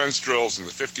defense drills in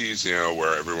the 50s,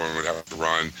 where everyone would have to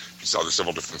run. You saw the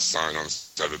civil defense sign on the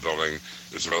side of the building.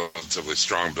 It was a relatively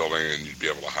strong building, and you'd be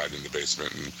able to hide in the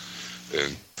basement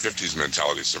and 50s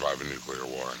mentality, survive a nuclear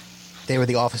war. They were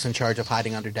the office in charge of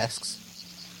hiding under desks?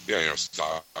 Yeah,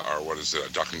 or what is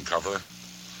it, duck and cover?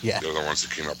 Yeah. They're the ones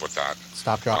that came up with that.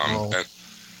 Stop, drop, and roll.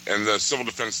 And the civil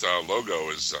defense logo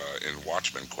is in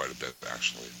Watchmen quite a bit,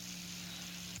 actually.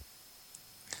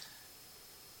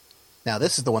 Now,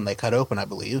 this is the one they cut open, I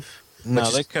believe.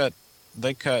 No,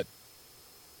 they cut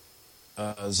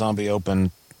Zombie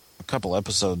open a couple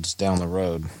episodes down the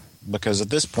road, because at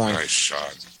this point, Nice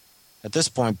shot. At this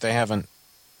point, they haven't,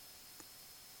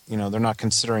 they're not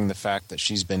considering the fact that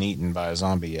she's been eaten by a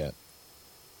zombie yet.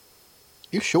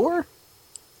 You sure?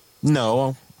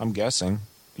 No, I'm guessing.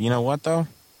 You know what, though?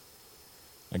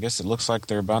 I guess it looks like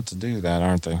they're about to do that,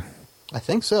 aren't they? I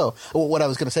think so. Well, what I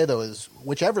was going to say, though, is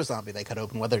whichever zombie they cut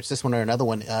open, whether it's this one or another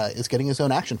one, is getting his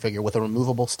own action figure with a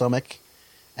removable stomach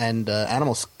and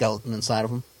animal skeleton inside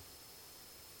of him.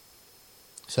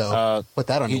 So put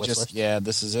that on your wish list. Yeah,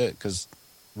 this is it, because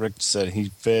Rick said he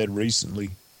fed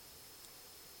recently.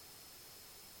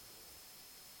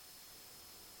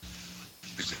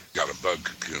 He's got a bug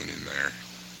cocoon in there.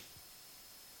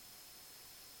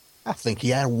 I think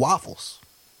he had waffles.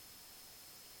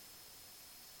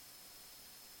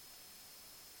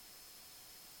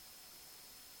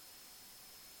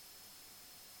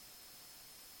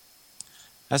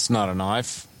 That's not a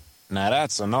knife. Now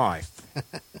that's a knife.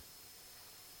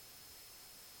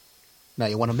 Now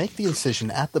you want to make the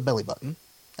incision at the belly button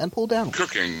and pull down.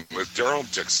 Cooking with Daryl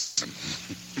Dixon.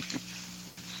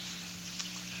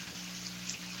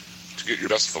 To get your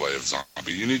best fillet of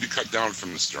zombie, you need to cut down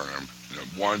from the sternum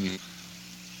in one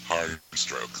hard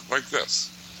stroke, like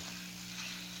this.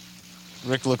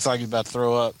 Rick looks like he's about to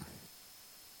throw up.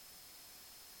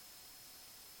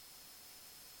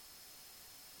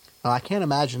 I can't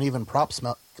imagine even prop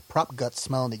guts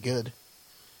smell any good.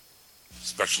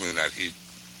 Especially in that heat.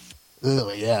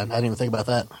 Ugh, yeah, I didn't even think about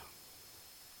that.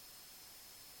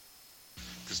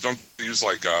 Because don't they use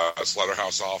like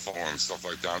slaughterhouse offal and stuff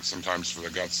like that sometimes for the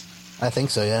guts? I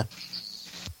think so, yeah.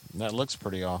 That looks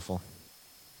pretty awful.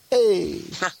 Hey!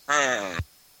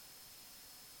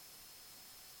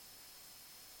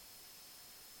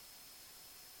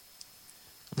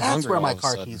 That's where my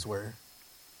car keys were.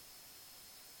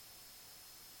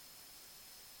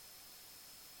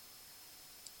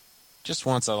 Just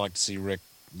once I'd like to see Rick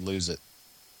lose it.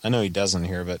 I know he doesn't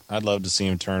here, but I'd love to see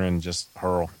him turn and just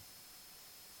hurl.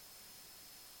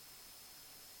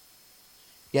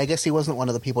 Yeah, I guess he wasn't one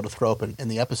of the people to throw up in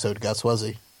the episode, Gus, was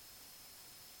he?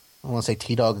 I want to say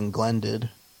T-Dog and Glenn did.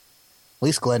 At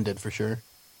least Glenn did, for sure.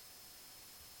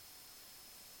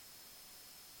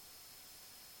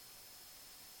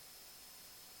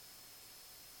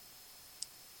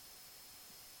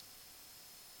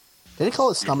 Did he call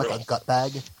his stomach a gut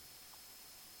bag?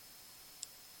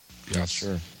 Yeah,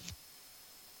 sure.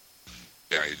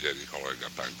 Yeah, he did. He called it a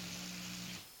gut bag.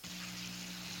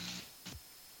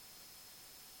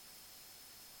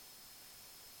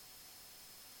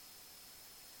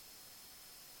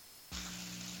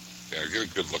 Yeah,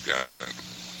 get a good look at it.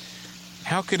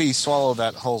 How could he swallow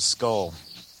that whole skull?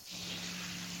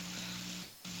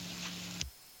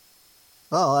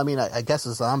 Well, I mean, I guess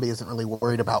a zombie isn't really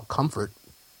worried about comfort.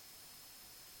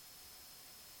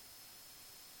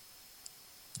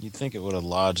 You'd think it would have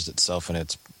lodged itself in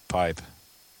its pipe.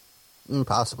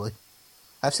 Possibly.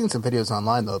 I've seen some videos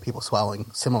online, though, of people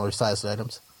swallowing similar-sized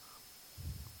items.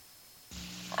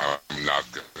 I'm not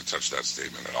going to touch that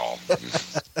statement at all.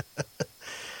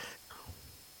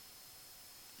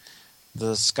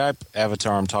 The Skype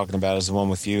avatar I'm talking about is the one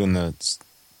with you and the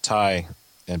tie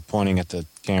and pointing at the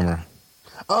camera.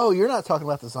 Oh, you're not talking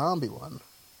about the zombie one.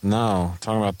 No, I'm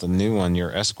talking about the new one,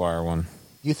 your Esquire one.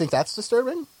 You think that's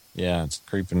disturbing? Yeah, it's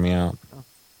creeping me out.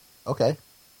 Okay.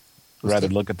 Rather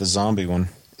look at the zombie one.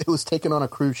 It was taken on a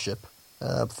cruise ship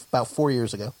about 4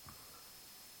 years ago.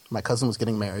 My cousin was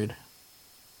getting married.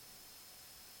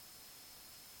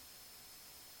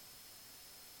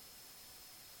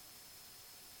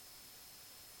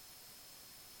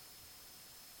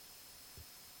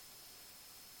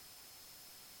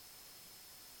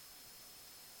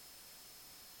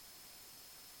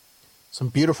 Some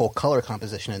beautiful color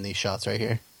composition in these shots right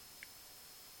here.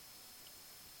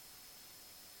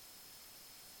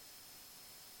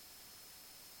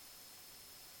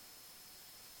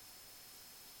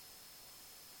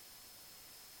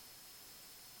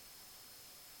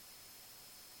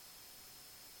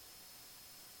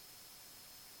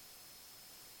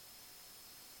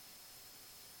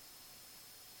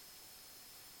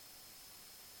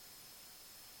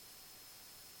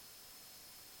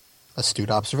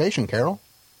 Astute observation, Carol.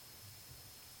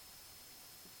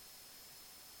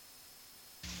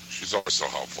 She's always so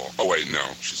helpful. Oh, wait, no,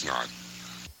 she's not.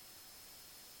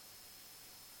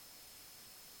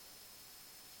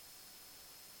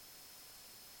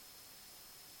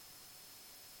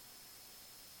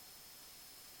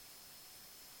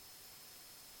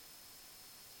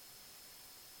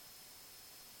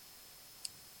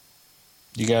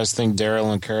 You guys think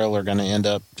Daryl and Carol are going to end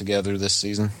up together this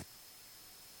season?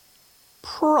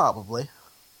 Probably.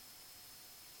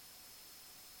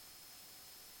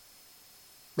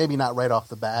 Maybe not right off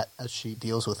the bat as she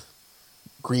deals with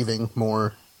grieving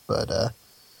more, but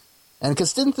and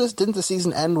because didn't the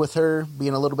season end with her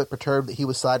being a little bit perturbed that he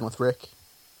was siding with Rick?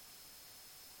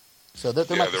 So there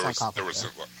might be some conflict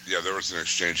there. There was an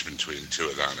exchange between the two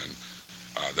of them,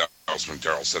 and that was when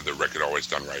Daryl said that Rick had always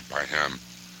done right by him,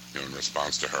 in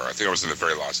response to her. I think it was in the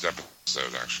very last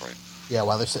episode, actually. Yeah,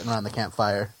 while they're sitting around the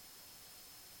campfire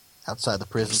outside the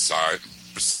prison.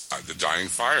 Beside the dying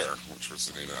fire, which was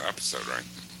the name of that episode, right?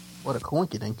 What a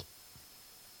coinkydink.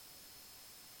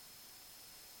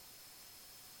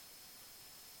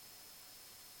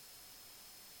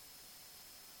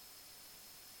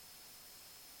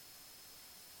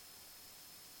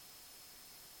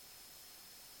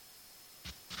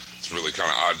 It's really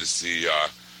kind of odd to see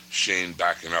Shane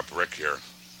backing up Rick here,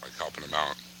 like helping him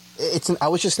out. I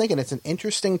was just thinking, it's an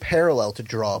interesting parallel to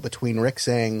draw between Rick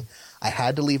saying, I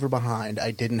had to leave her behind,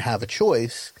 I didn't have a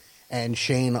choice, and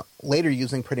Shane later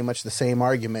using pretty much the same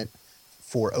argument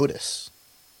for Otis.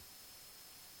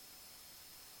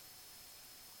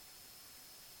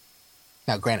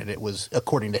 Now, granted, it was,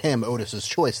 according to him, Otis's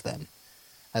choice then,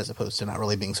 as opposed to not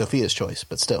really being Sophia's choice,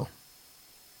 but still.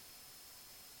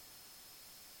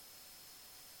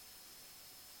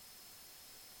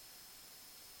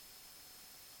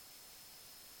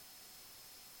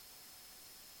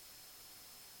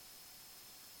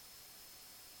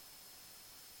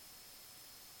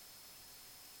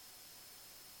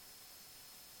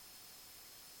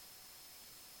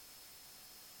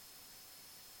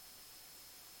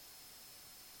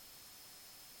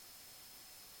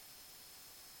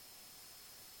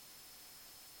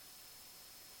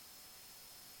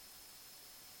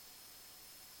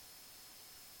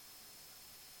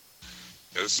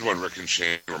 Yeah, this is when Rick and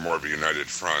Shane were more of a united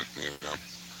front,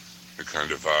 They're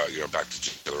kind of, back to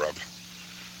each other up.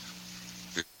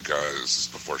 Because this is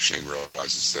before Shane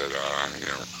realizes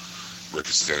that, Rick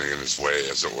is standing in his way,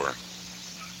 as it were.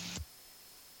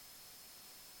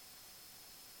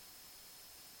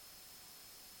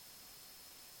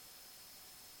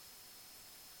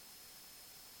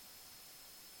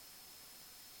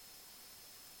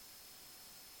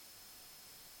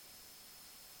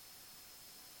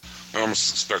 I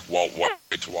almost expect Walt White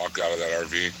to walk out of that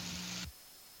RV.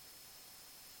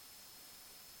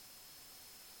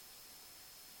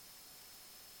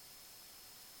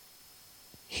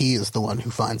 He is the one who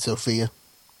finds Sophia.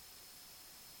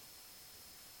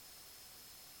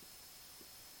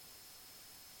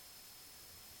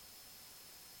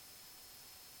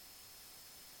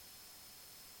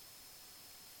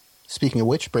 Speaking of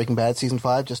which, Breaking Bad Season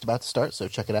 5 just about to start, so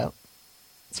check it out.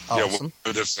 It's awesome.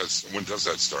 Yeah, when does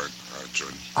that start,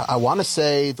 Jordan? I want to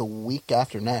say the week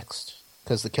after next,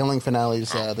 because the Killing finale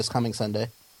is this coming Sunday.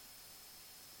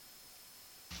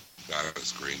 That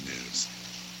is great news.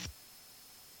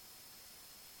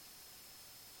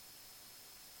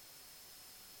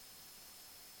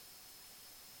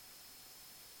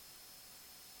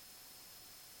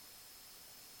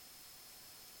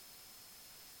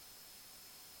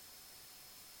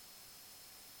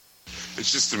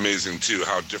 It's just amazing, too,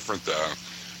 how different the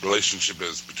relationship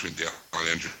is between Dale and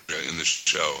Andrea in the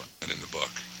show and in the book,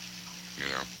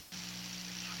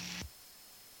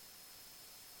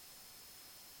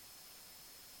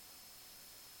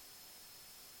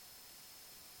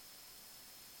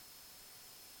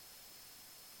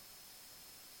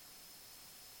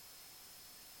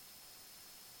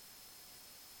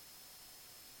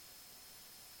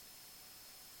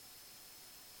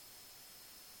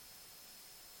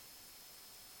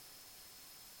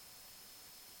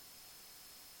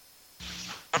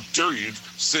 How dare you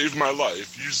save my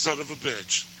life, you son of a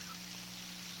bitch.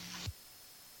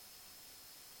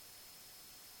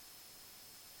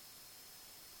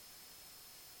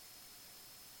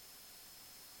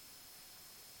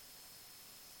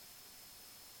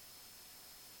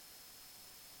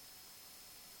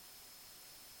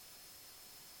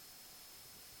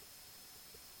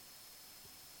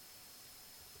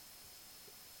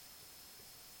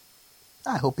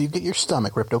 I hope you get your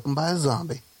stomach ripped open by a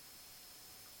zombie.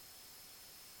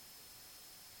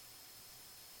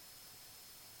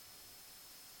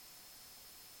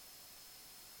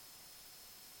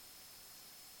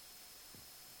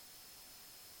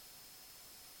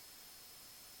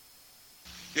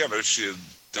 Yeah, but if she had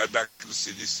died back to the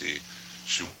CDC,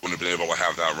 she wouldn't have been able to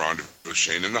have that rendezvous with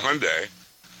Shane in the Hyundai,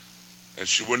 and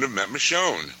she wouldn't have met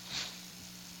Michonne.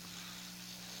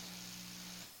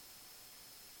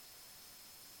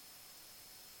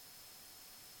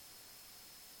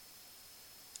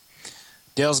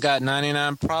 Dale's got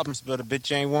 99 problems, but a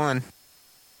bitch ain't one.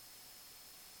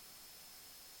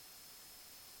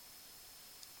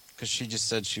 Because she just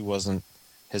said she wasn't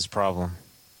his problem.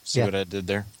 See Yeah. what I did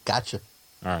there? Gotcha.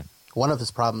 All right. One of his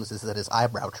problems is that his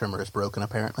eyebrow trimmer is broken,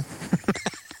 apparently.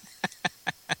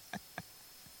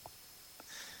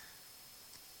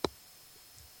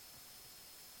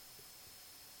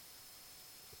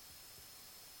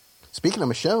 Speaking of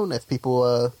Michonne, if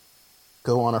people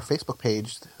go on our Facebook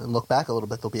page and look back a little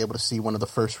bit, they'll be able to see one of the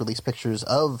first release pictures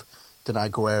of Denai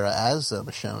Guerrera as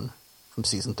Michonne from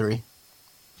Season 3.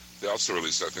 They also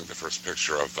released, I think, the first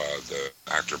picture of the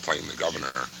actor playing the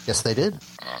governor Yes, they did.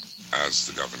 as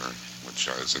the governor, which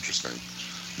is interesting.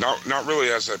 Not really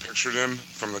as I pictured him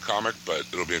from the comic, but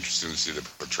it'll be interesting to see the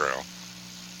portrayal.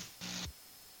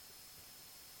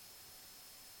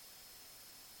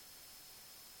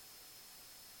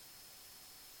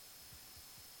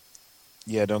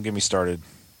 Yeah, don't get me started.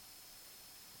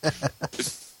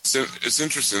 It's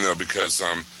interesting though because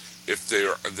if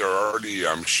they're already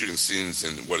shooting scenes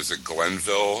in what is it,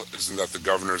 Glenville? Isn't that the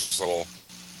governor's little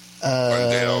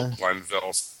Glendale,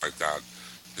 Glenville, something like that?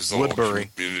 His little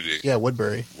Woodbury. community. Yeah,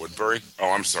 Woodbury. Woodbury?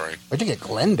 Oh, I'm sorry. Where'd you get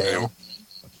Glendale?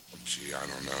 Gee, I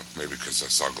don't know. Maybe because I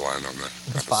saw Glenn on the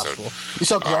It's episode. possible. You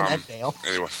saw Glenn and Dale.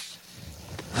 Anyway,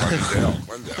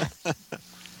 Glendale.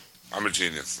 I'm a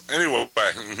genius. Anyway,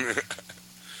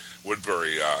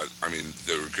 Woodbury. I mean,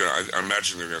 I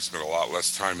imagine they're going to spend a lot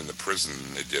less time in the prison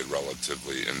than they did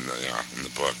relatively in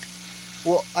the book.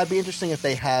 Well, I'd be interesting if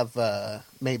they have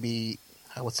maybe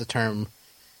what's the term?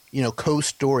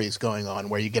 Co-stories going on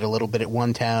where you get a little bit at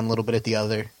one town, a little bit at the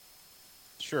other.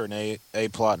 Sure, an A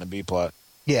plot and a B plot.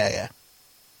 Yeah.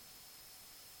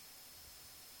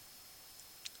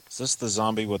 Is this the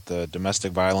zombie with the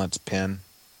domestic violence pin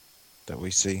that we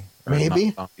see? Or Maybe.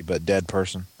 Not zombie, but dead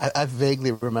person. I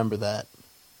vaguely remember that.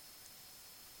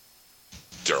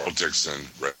 Daryl Dixon,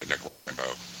 Redneck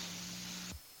Rambo.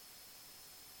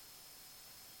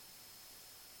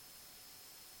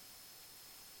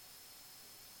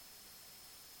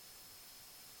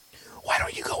 Why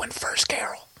don't you go in first,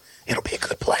 Carol? It'll be a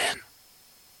good plan.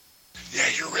 Yeah,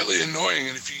 you're really annoying,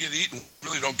 and if you get eaten,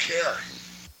 really don't care.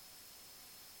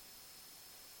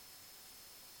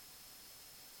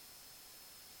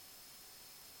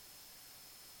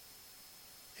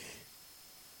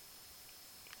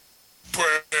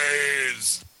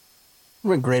 Praise. It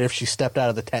would have been great if she stepped out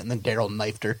of the tent and then Daryl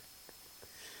knifed her.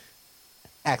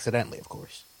 Accidentally, of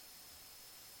course.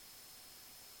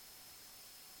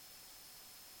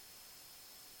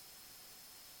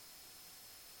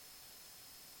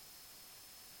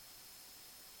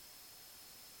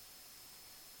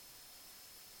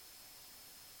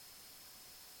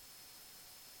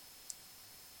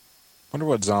 Wonder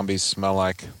what zombies smell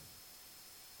like.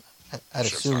 I'd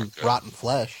Sure, assume not good. rotten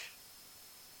flesh.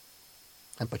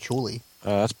 And patchouli.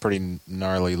 That's pretty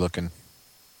gnarly looking.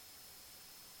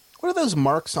 What are those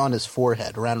marks on his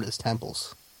forehead, around his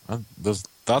temples? I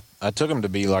took them to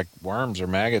be like worms or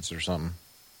maggots or something.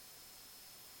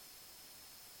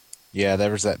 Yeah,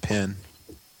 there was that pin.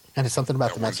 And it's something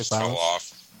about That one domestic just fell violence.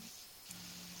 off.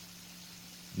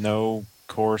 No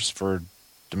course for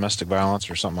domestic violence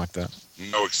or something like that.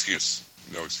 No excuse.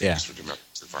 No excuse Yeah. for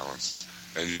domestic violence.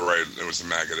 And you're right, there was a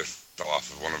maggot that fell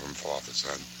off of one of them, fell off his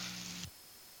head.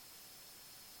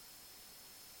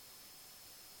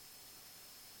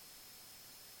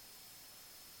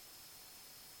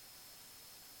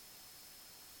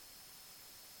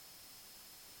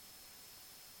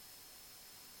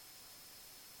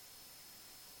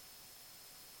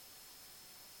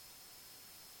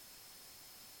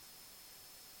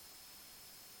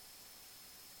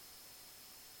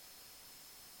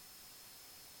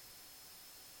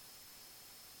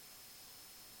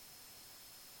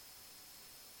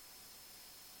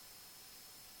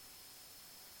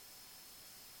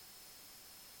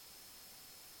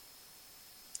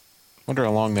 Wonder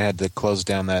how long they had to close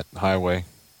down that highway.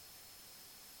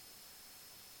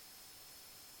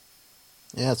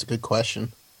 Yeah, that's a good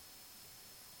question.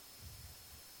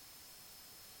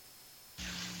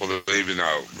 Well, they even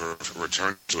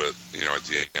returned to it, at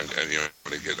the end, and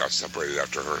when they get separated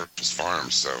after her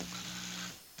farm. So,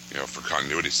 for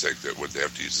continuity's sake, would they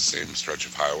have to use the same stretch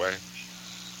of highway?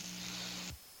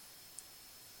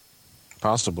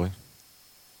 Possibly.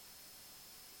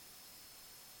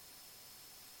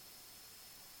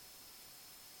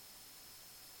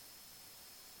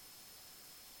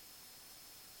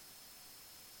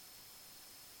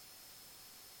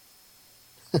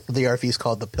 The RV's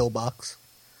called the Pillbox.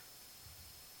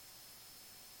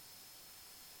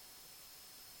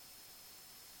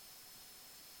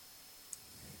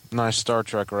 Nice Star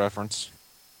Trek reference.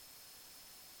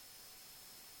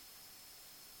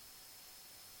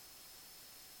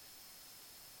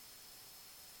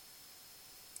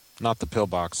 Not the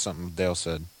pillbox, something Dale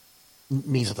said.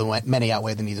 Needs of the many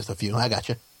outweigh the needs of the few. I got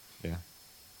you. Yeah.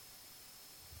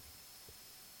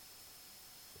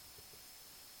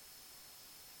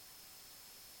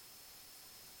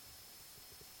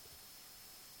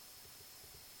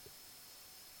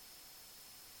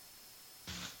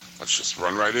 Let's just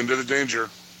run right into the danger.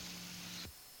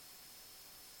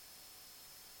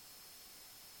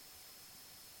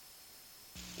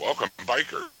 Welcome,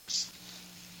 bikers.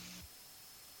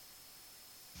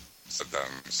 Said that on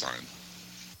the sign.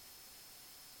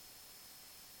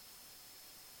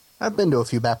 I've been to a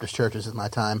few Baptist churches in my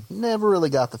time. Never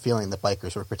really got the feeling that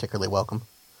bikers were particularly welcome.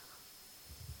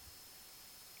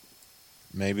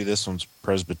 Maybe this one's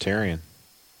Presbyterian.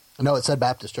 No, it said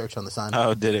Baptist church on the sign.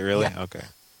 Oh, did it really? Yeah. Okay.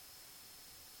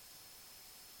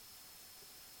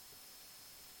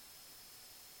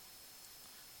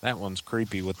 That one's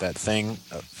creepy with that thing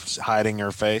hiding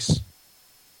her face.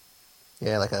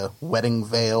 Yeah, like a wedding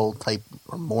veil type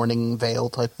or mourning veil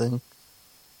type thing.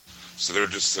 So they're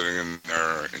just sitting in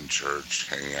there in church,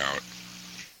 hanging out.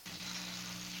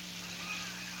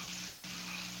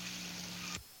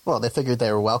 Well, they figured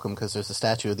they were welcome because there's a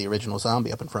statue of the original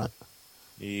zombie up in front.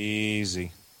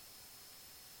 Easy.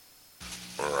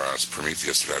 Or as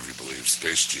Prometheus would have you believe,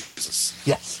 Space Jesus.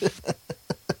 Yes.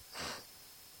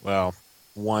 Well,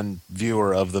 one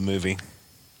viewer of the movie.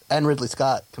 And Ridley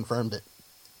Scott confirmed it.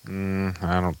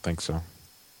 I don't think so.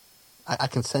 I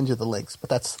can send you the links, but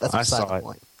that's beside the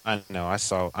point. I know.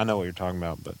 I know what you're talking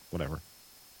about, but whatever.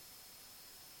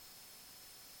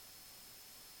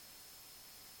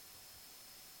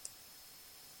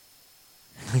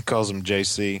 He calls him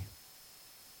JC.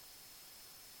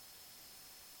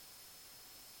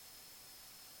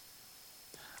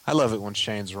 I love it when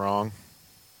Shane's wrong.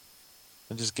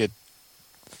 I just get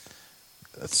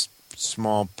a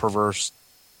small perverse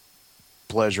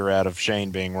pleasure out of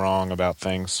Shane being wrong about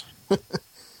things.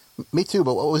 Me too,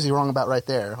 but what was he wrong about right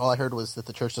there? All I heard was that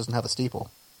the church doesn't have a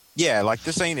steeple. Yeah, like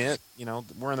this ain't it.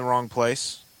 We're in the wrong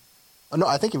place. Oh, no,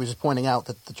 I think he was just pointing out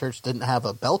that the church didn't have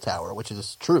a bell tower, which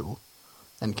is true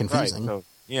and confusing. Right, so,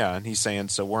 yeah, and he's saying,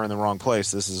 so we're in the wrong place.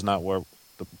 This is not where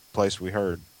the place we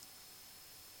heard.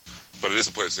 But it is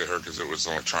a place they heard because it was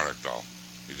an electronic bell.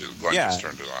 Glenn Yeah. just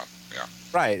turned it on. Yeah.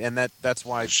 Right, and that's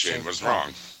why Shane was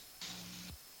wrong.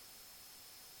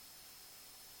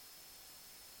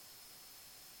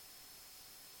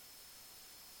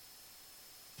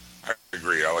 I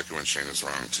agree. I like it when Shane is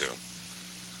wrong, too.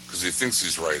 Because he thinks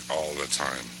he's right all the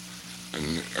time.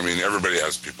 And, I mean, everybody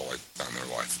has people like that in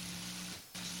their life.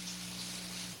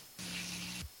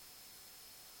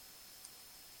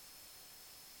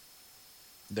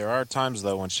 There are times,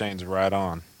 though, when Shane's right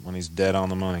on, when he's dead on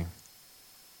the money.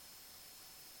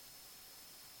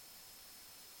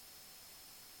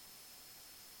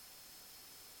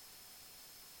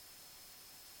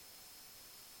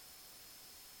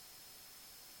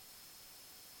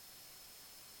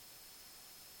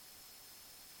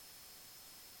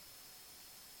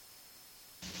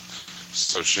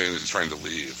 So Shane is trying to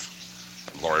leave.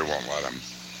 And Lori won't let him.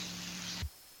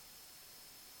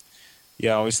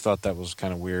 Yeah, I always thought that was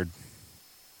kind of weird.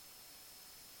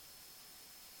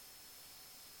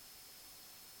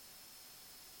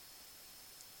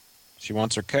 She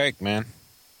wants her cake, man.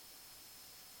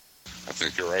 I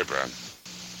think you're right, Brad.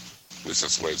 At least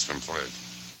that's the way it's been played.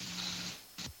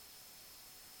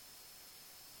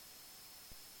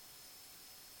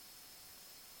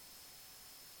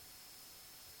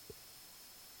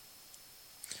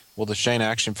 Will the Shane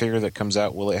action figure that comes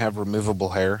out, will it have removable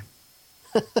hair?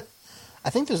 I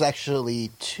think there's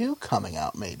actually 2 coming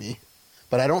out, maybe.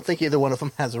 But I don't think either one of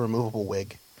them has a removable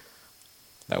wig.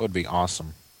 That would be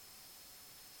awesome.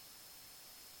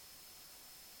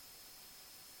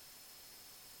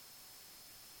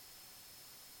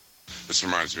 This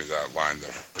reminds me of that line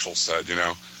that Herschel said,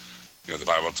 the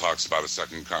Bible talks about a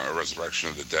second resurrection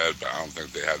of the dead, but I don't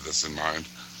think they had this in mind.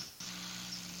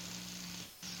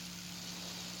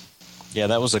 Yeah,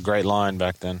 that was a great line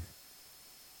back then.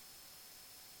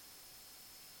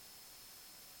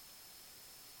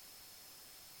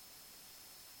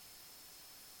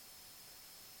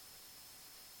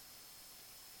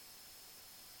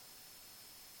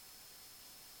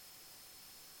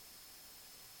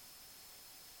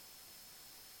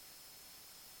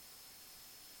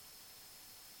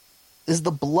 Is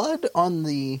the blood on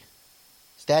the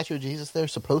statue of Jesus there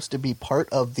supposed to be part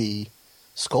of the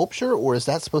sculpture, or is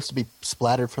that supposed to be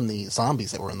splattered from the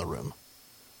zombies that were in the room?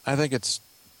 I think it's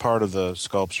part of the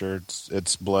sculpture.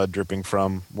 It's blood dripping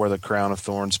from where the crown of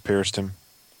thorns pierced him.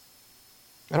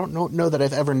 I don't know that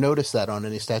I've ever noticed that on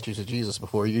any statues of Jesus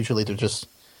before. Usually they're just,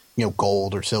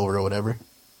 gold or silver or whatever.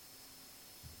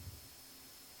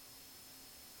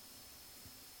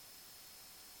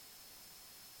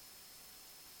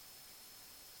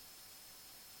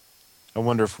 I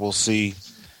wonder if we'll see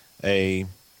and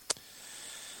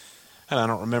I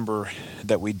don't remember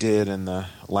that we did in the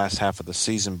last half of the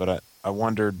season, but I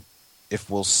wondered if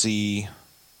we'll see,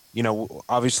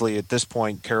 obviously at this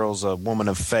point, Carol's a woman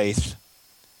of faith.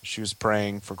 She was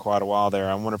praying for quite a while there.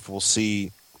 I wonder if we'll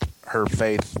see her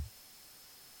faith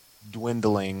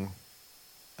dwindling,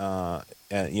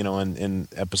 in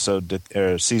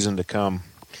season to come.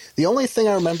 The only thing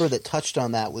I remember that touched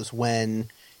on that was when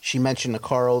she mentioned to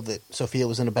Carl that Sophia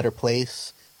was in a better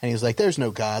place, and he was like, "There's no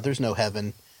God, there's no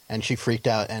heaven," and she freaked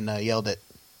out and yelled at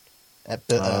Rick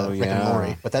and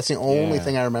Morty. But that's the only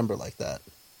thing I remember like that.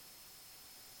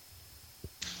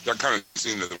 That kind of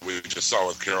scene that we just saw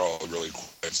with Carol, a really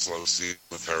quiet, slow scene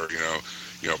with her,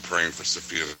 praying for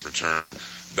Sophia's return.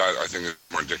 That, I think, is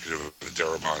more indicative of the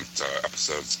Darabont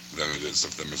episodes than it is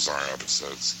of the Mazzara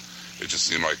episodes. It just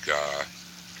seemed like,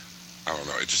 I don't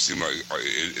know, it just seemed like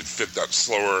it fit that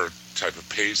slower type of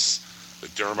pace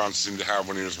that Darabont seemed to have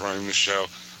when he was running the show,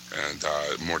 and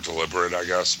more deliberate, I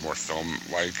guess, more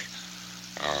film-like.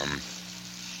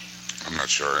 I'm not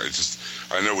sure.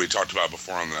 I know we talked about it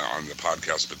before on the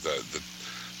podcast, but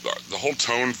the whole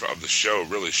tone of the show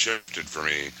really shifted for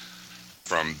me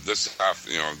from this half,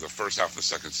 the first half of the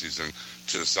second season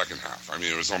to the second half. I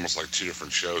mean, it was almost like two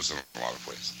different shows in a lot of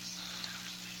ways.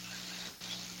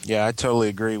 Yeah, I totally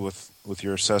agree with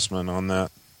your assessment on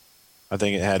that. I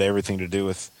think it had everything to do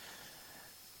with,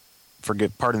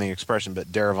 pardon the expression,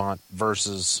 but Darabont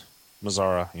versus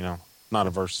Mazzara, not a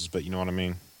versus, but you know what I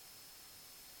mean.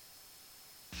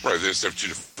 Right, they just have two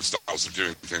different styles of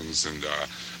doing things, and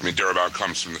Darabont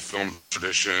comes from the film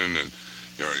tradition, and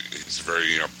he's a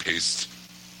very paced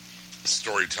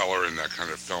storyteller in that kind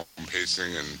of film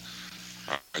pacing, and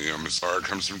Mazzara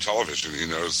comes from television. He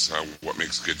knows what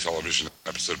makes good television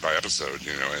episode by episode,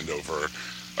 and over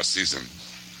a season.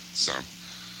 So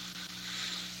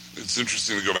it's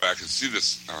interesting to go back and see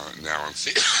this now and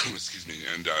see, excuse me,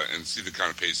 and see the kind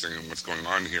of pacing and what's going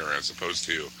on here as opposed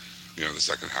to, the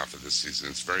second half of this season.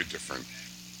 It's very different.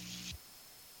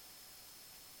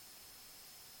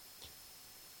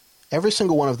 Every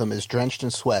single one of them is drenched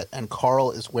in sweat, and Carl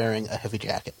is wearing a heavy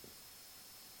jacket.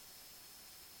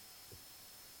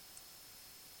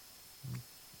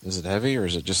 Is it heavy, or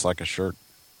is it just like a shirt?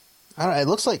 I don't know, it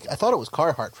looks like, I thought it was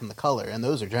Carhartt from the color, and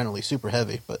those are generally super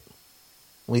heavy, but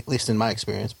at least in my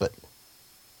experience, but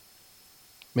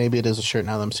maybe it is a shirt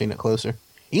now that I'm seeing it closer.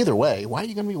 Either way, why are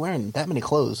you going to be wearing that many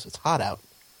clothes? It's hot out.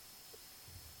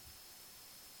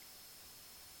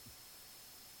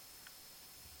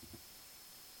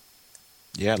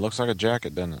 Yeah, it looks like a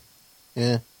jacket, doesn't it?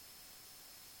 Yeah.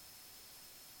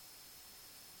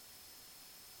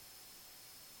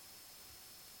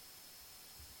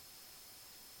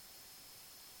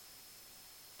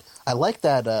 I like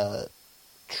that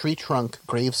tree trunk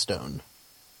gravestone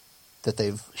that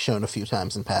they've shown a few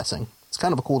times in passing. It's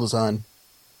kind of a cool design.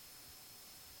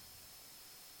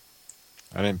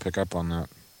 I didn't pick up on that.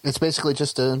 It's basically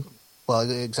just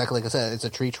exactly like I said, it's a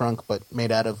tree trunk, but made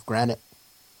out of granite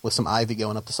with some ivy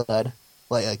going up the side,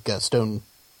 like stone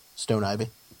ivy.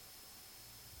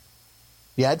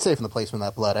 Yeah, I'd say from the placement of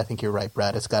that blood, I think you're right,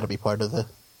 Brad. It's got to be part of the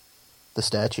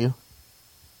statue.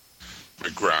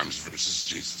 Rick Grimes versus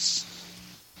Jesus.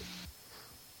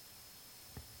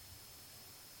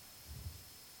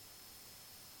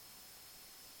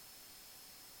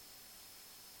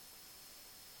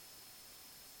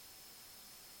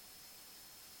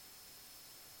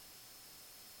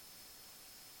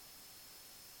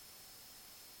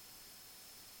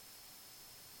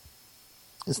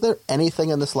 Is there anything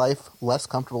in this life less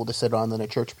comfortable to sit on than a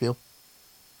church pew?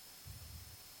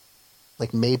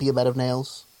 Like maybe a bed of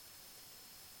nails.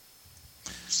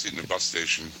 Seat in the bus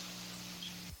station.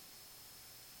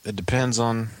 It depends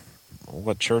on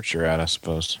what church you're at, I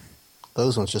suppose.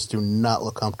 Those ones just do not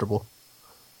look comfortable.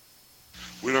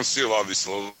 We don't see a lot of these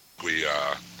soliloquy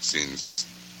scenes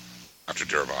after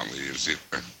Darabont leaves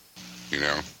either. You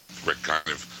know, Rick kind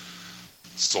of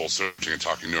soul-searching and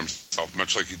talking to himself,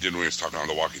 much like he did when he was talking on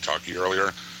the walkie-talkie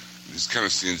earlier. These kind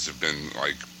of scenes have been,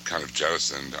 like, kind of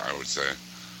jettisoned, I would say.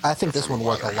 I think this one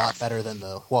worked a lot better than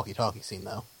the walkie-talkie scene,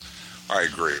 though. I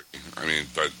agree. I mean,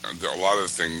 but a lot of the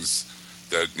things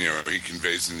that, you know, he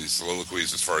conveys in these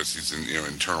soliloquies as far as his, you know,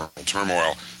 internal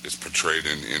turmoil is portrayed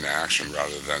in action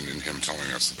rather than in him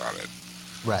telling us about it.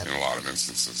 Right. In a lot of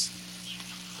instances.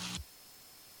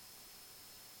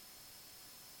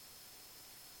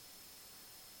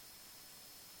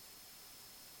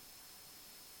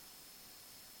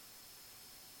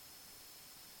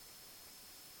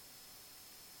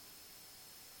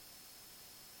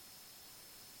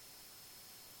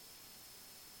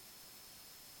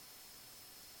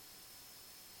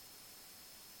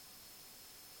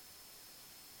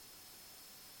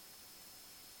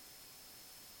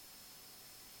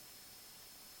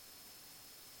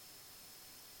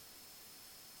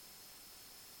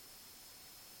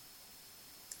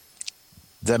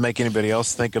 Does that make anybody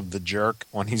else think of the jerk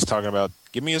when he's talking about,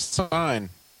 give me a sign?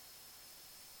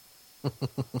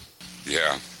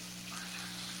 Yeah.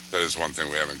 That is one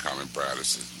thing we have in common, Brad,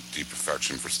 is a deep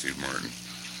affection for Steve Martin.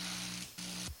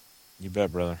 You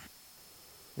bet, brother.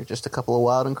 You're just a couple of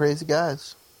wild and crazy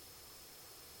guys.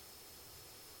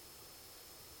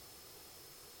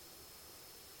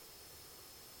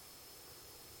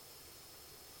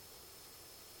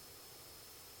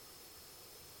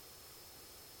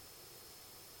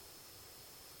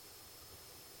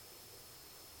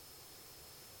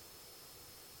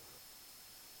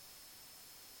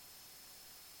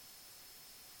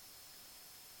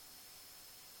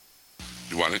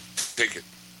 You want it? Take it.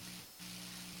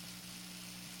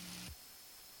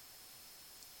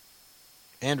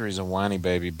 Andrew's a whiny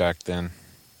baby back then.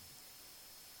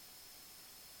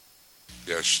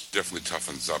 Yeah, she definitely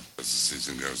toughens up as the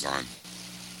season goes on.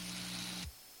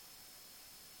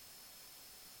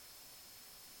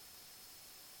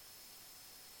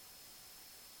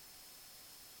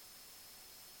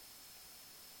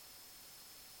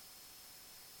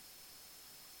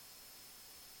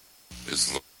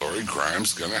 Is Lori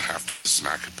Grimes gonna have to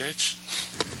smack a bitch?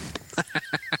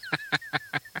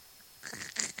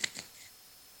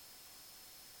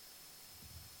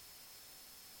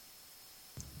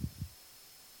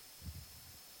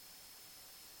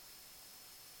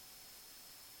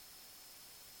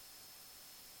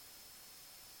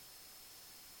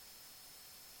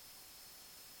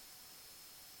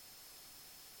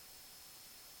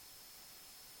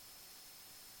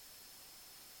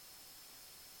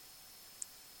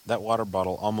 That water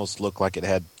bottle almost looked like it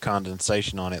had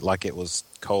condensation on it, like it was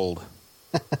cold.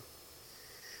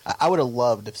 I would have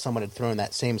loved if someone had thrown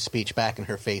that same speech back in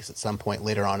her face at some point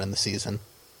later on in the season.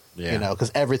 Yeah. You know,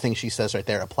 because everything she says right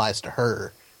there applies to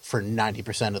her for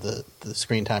 90% of the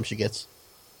screen time she gets.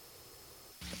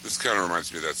 This kind of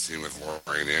reminds me of that scene with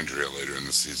Lori and Andrea later in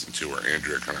the season, too, where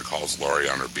Andrea kind of calls Lori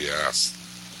on her BS.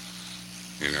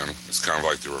 You know, it's kind of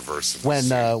like the reverse of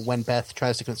When Beth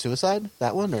tries to commit suicide?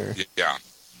 That one? Or Yeah.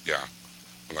 Yeah.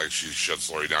 Like she shuts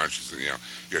Lori down. She's, you know,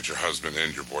 you got your husband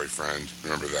and your boyfriend.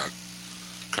 Remember that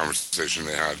conversation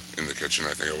they had in the kitchen,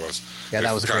 I think it was? Yeah,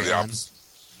 that was kind of the line. opposite.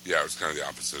 Yeah, it was kind of the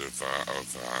opposite of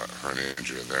her and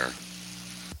Andrea there.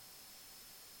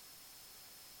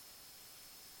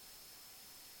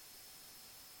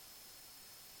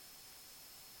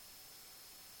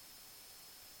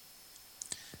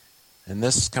 And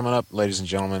this coming up, ladies and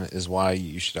gentlemen, is why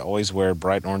you should always wear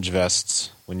bright orange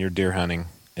vests when you're deer hunting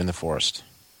in the forest.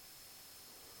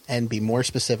 and be more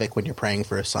specific when you're praying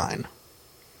for a sign.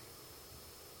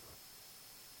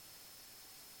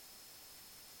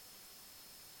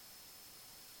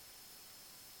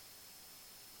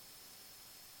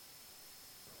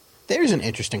 There's an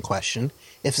interesting question.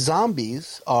 If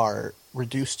zombies are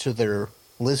reduced to their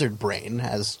lizard brain,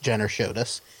 as Jenner showed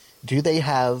us, do they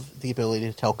have the ability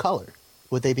to tell color?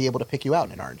 Would they be able to pick you out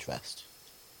in an orange vest?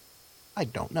 I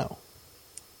don't know.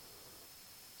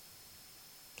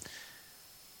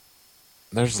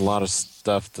 There's a lot of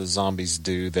stuff the zombies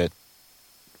do that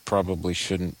probably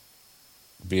shouldn't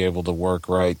be able to work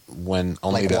right when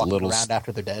only Like that walking little around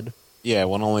after they're dead? yeah,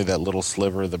 when only that little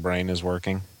sliver of the brain is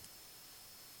working.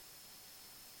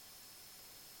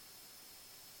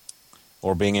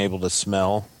 Or being able to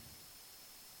smell.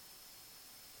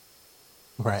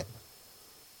 Right.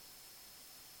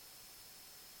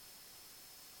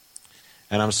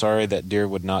 And I'm sorry that deer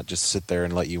would not just sit there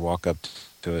and let you walk up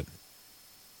to it.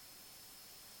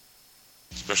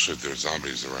 Especially if there's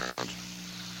zombies around.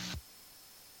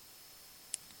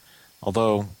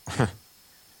 Although,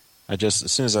 as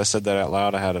soon as I said that out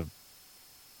loud, I had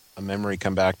a memory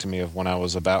come back to me of when I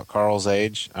was about Carl's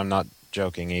age. I'm not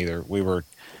joking either. We were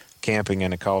camping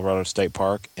in a Colorado State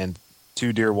Park, and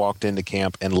 2 deer walked into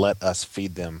camp and let us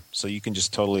feed them. So you can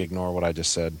just totally ignore what I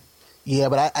just said. Yeah,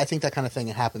 but I think that kind of thing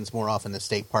happens more often in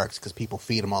state parks because people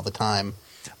feed them all the time.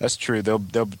 That's true.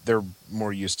 They're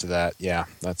more used to that. Yeah,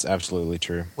 that's absolutely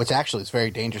true. Which actually is very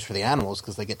dangerous for the animals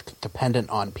because they get dependent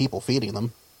on people feeding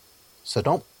them. So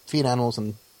don't feed animals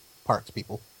in parks,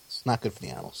 people. It's not good for the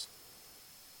animals.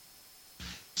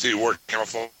 See, you wore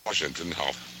camouflage and didn't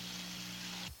help.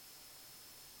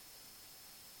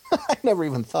 I never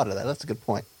even thought of that. That's a good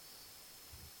point.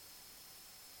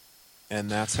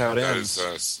 And that's how it ends.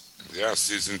 That is,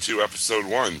 season 2, episode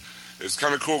 1. It's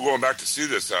kind of cool going back to see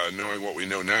this, knowing what we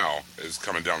know now is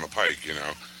coming down the pike,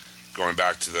 going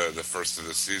back to the first of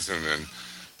the season and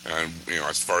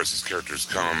as far as these characters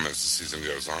come as the season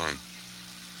goes on.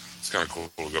 It's kind of cool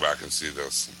to go back and see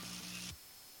this.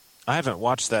 I haven't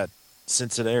watched that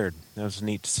since it aired. It was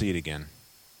neat to see it again.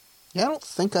 Yeah, I don't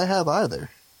think I have either.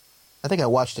 I think I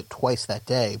watched it twice that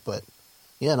day, but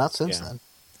yeah, not since then.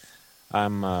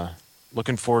 I'm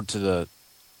looking forward to the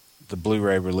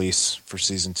Blu-ray release for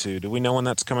season 2. Do we know when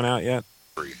that's coming out yet?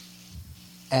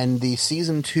 And the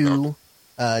season 2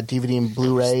 DVD and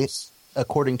Blu-ray,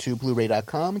 according to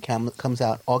Blu-ray.com, comes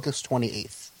out August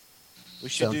 28th. We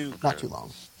should not too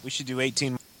long. We should do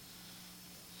 18.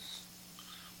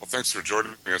 Well, thanks for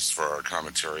joining us for our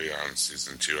commentary on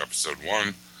season 2, episode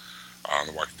 1 on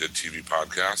the Walking Dead TV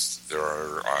podcast. There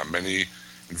are many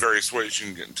in various ways you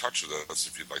can get in touch with us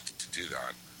if you'd like to do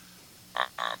that.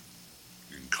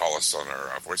 You can call us on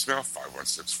our voicemail,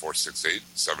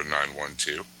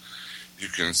 516-468-7912. You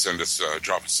can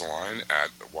drop us a line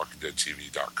at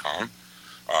walkingdeadtv.com.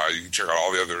 You can check out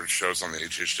all the other shows on the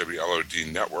HHW LOD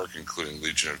network, including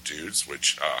Legion of Dudes,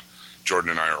 which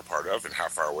Jordan and I are a part of, and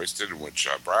Half Hour Wasted, in which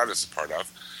Brad is a part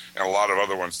of, and a lot of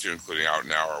other ones too, including Out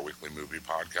Now, our weekly movie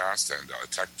podcast, and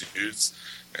Tech Dudes,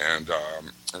 and a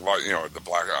lot, the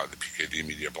PKD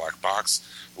Media Black Box.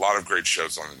 A lot of great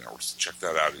shows on the network. So check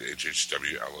that out at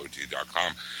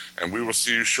hhwlod.com, and we will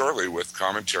see you shortly with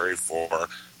commentary for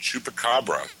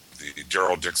Chupacabra, the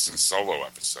Daryl Dixon solo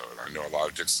episode. I know a lot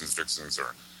of Dixon's Vixens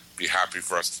be happy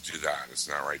for us to do that.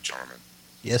 Isn't that right, gentlemen?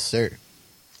 Yes, sir.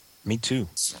 Me too.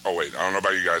 Oh, wait. I don't know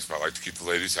about you guys, but I like to keep the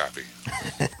ladies happy.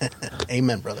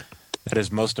 Amen, brother. That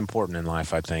is most important in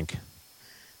life, I think.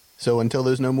 So until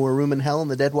there's no more room in hell and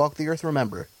the dead walk the earth,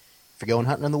 remember, if you're going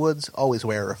hunting in the woods, always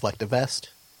wear a reflective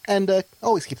vest. And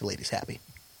always keep the ladies happy.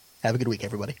 Have a good week,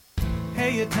 everybody.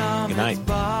 Hey, Tom, good night. It's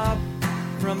Bob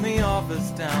from the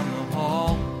office down the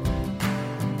hall.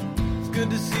 It's good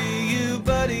to see you,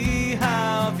 buddy.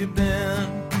 How have you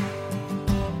been?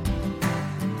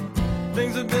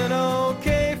 Things have been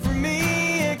okay for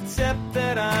me, except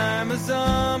that I'm a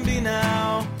zombie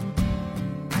now.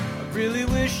 I really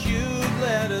wish you'd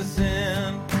let us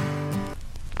in.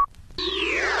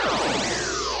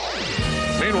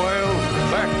 Meanwhile,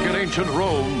 back in ancient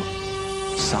Rome.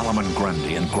 Solomon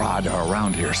Grundy and Grodd are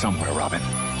around here somewhere, Robin.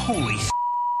 Holy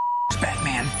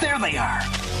Batman, there they are.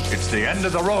 It's the end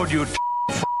of the road, you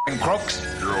crooks.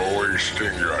 You're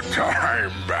wasting your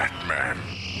time, Batman.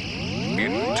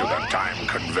 Into the time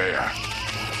conveyor.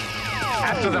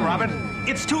 After them, Robin.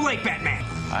 It's too late, Batman.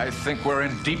 I think we're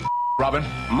in deep, Robin.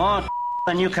 More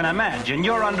than you can imagine.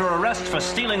 You're under arrest for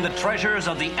stealing the treasures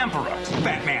of the Emperor.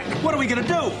 Batman, what are we gonna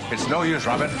do? It's no use,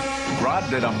 Robin. Grodd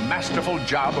did a masterful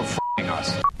job of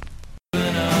us.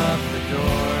 Open up the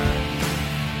door.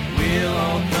 We'll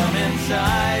all come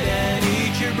inside and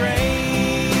eat your brains.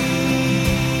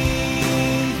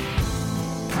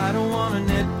 I don't want to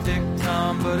nitpick,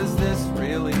 Tom, but is this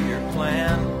really your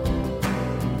plan?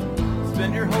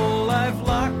 Spend your whole life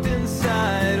locked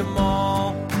inside a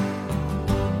mall.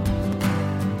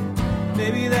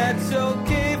 Maybe that's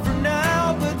okay for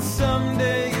now, but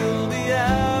someday you'll be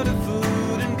out of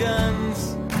food and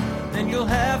guns, and you'll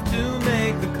have to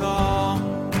make the call.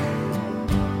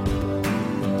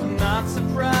 I'm not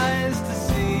surprised to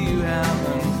see you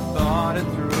haven't thought it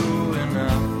through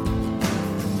enough.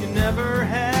 You never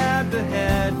had the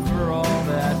head for all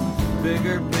that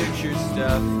bigger picture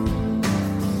stuff.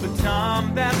 But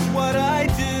Tom, that's what I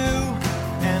do,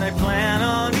 and I plan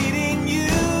on eating you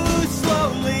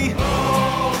slowly.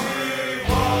 All we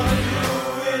wanna do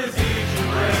is eat your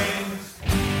brains.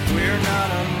 We're not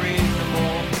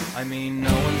unreasonable. I mean,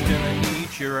 no one's gonna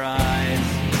eat your eyes.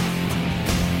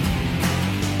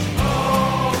 Oh.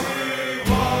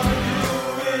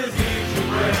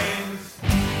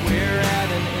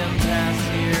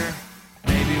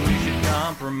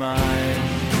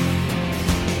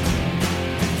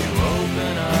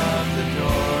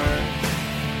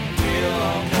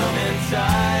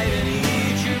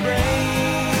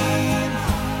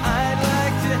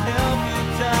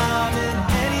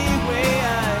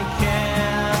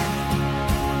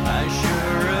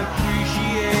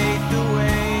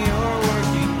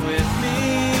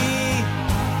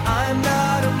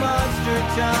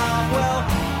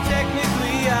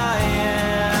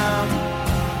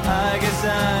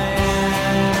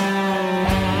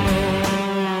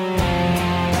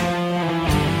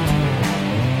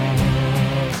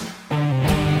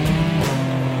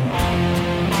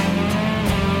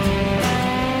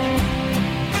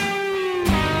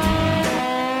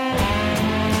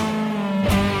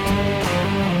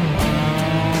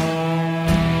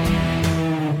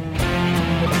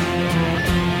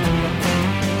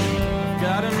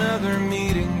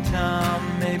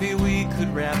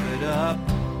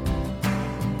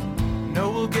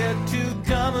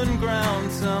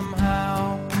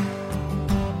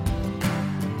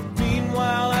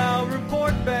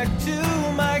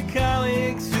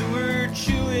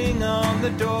 the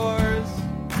doors.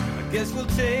 I guess we'll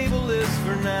table this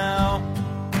for now.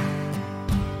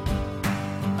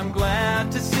 I'm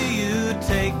glad to see you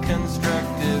take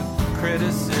constructive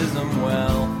criticism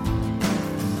well.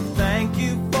 Thank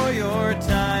you for your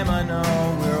time. I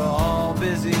know we're all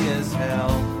busy as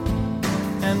hell.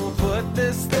 And we'll put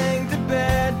this thing to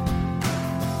bed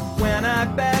when I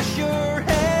bash your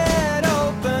head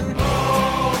open.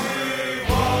 All we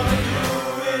wanna do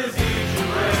is eat your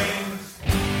brains.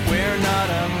 We're not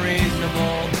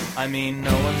unreasonable. I mean,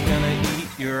 no one's gonna eat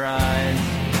your eyes.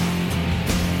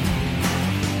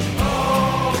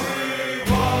 All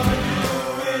we wanna do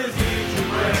is eat your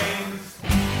brains.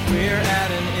 We're at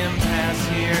an impasse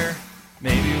here.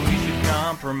 Maybe we should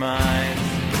compromise.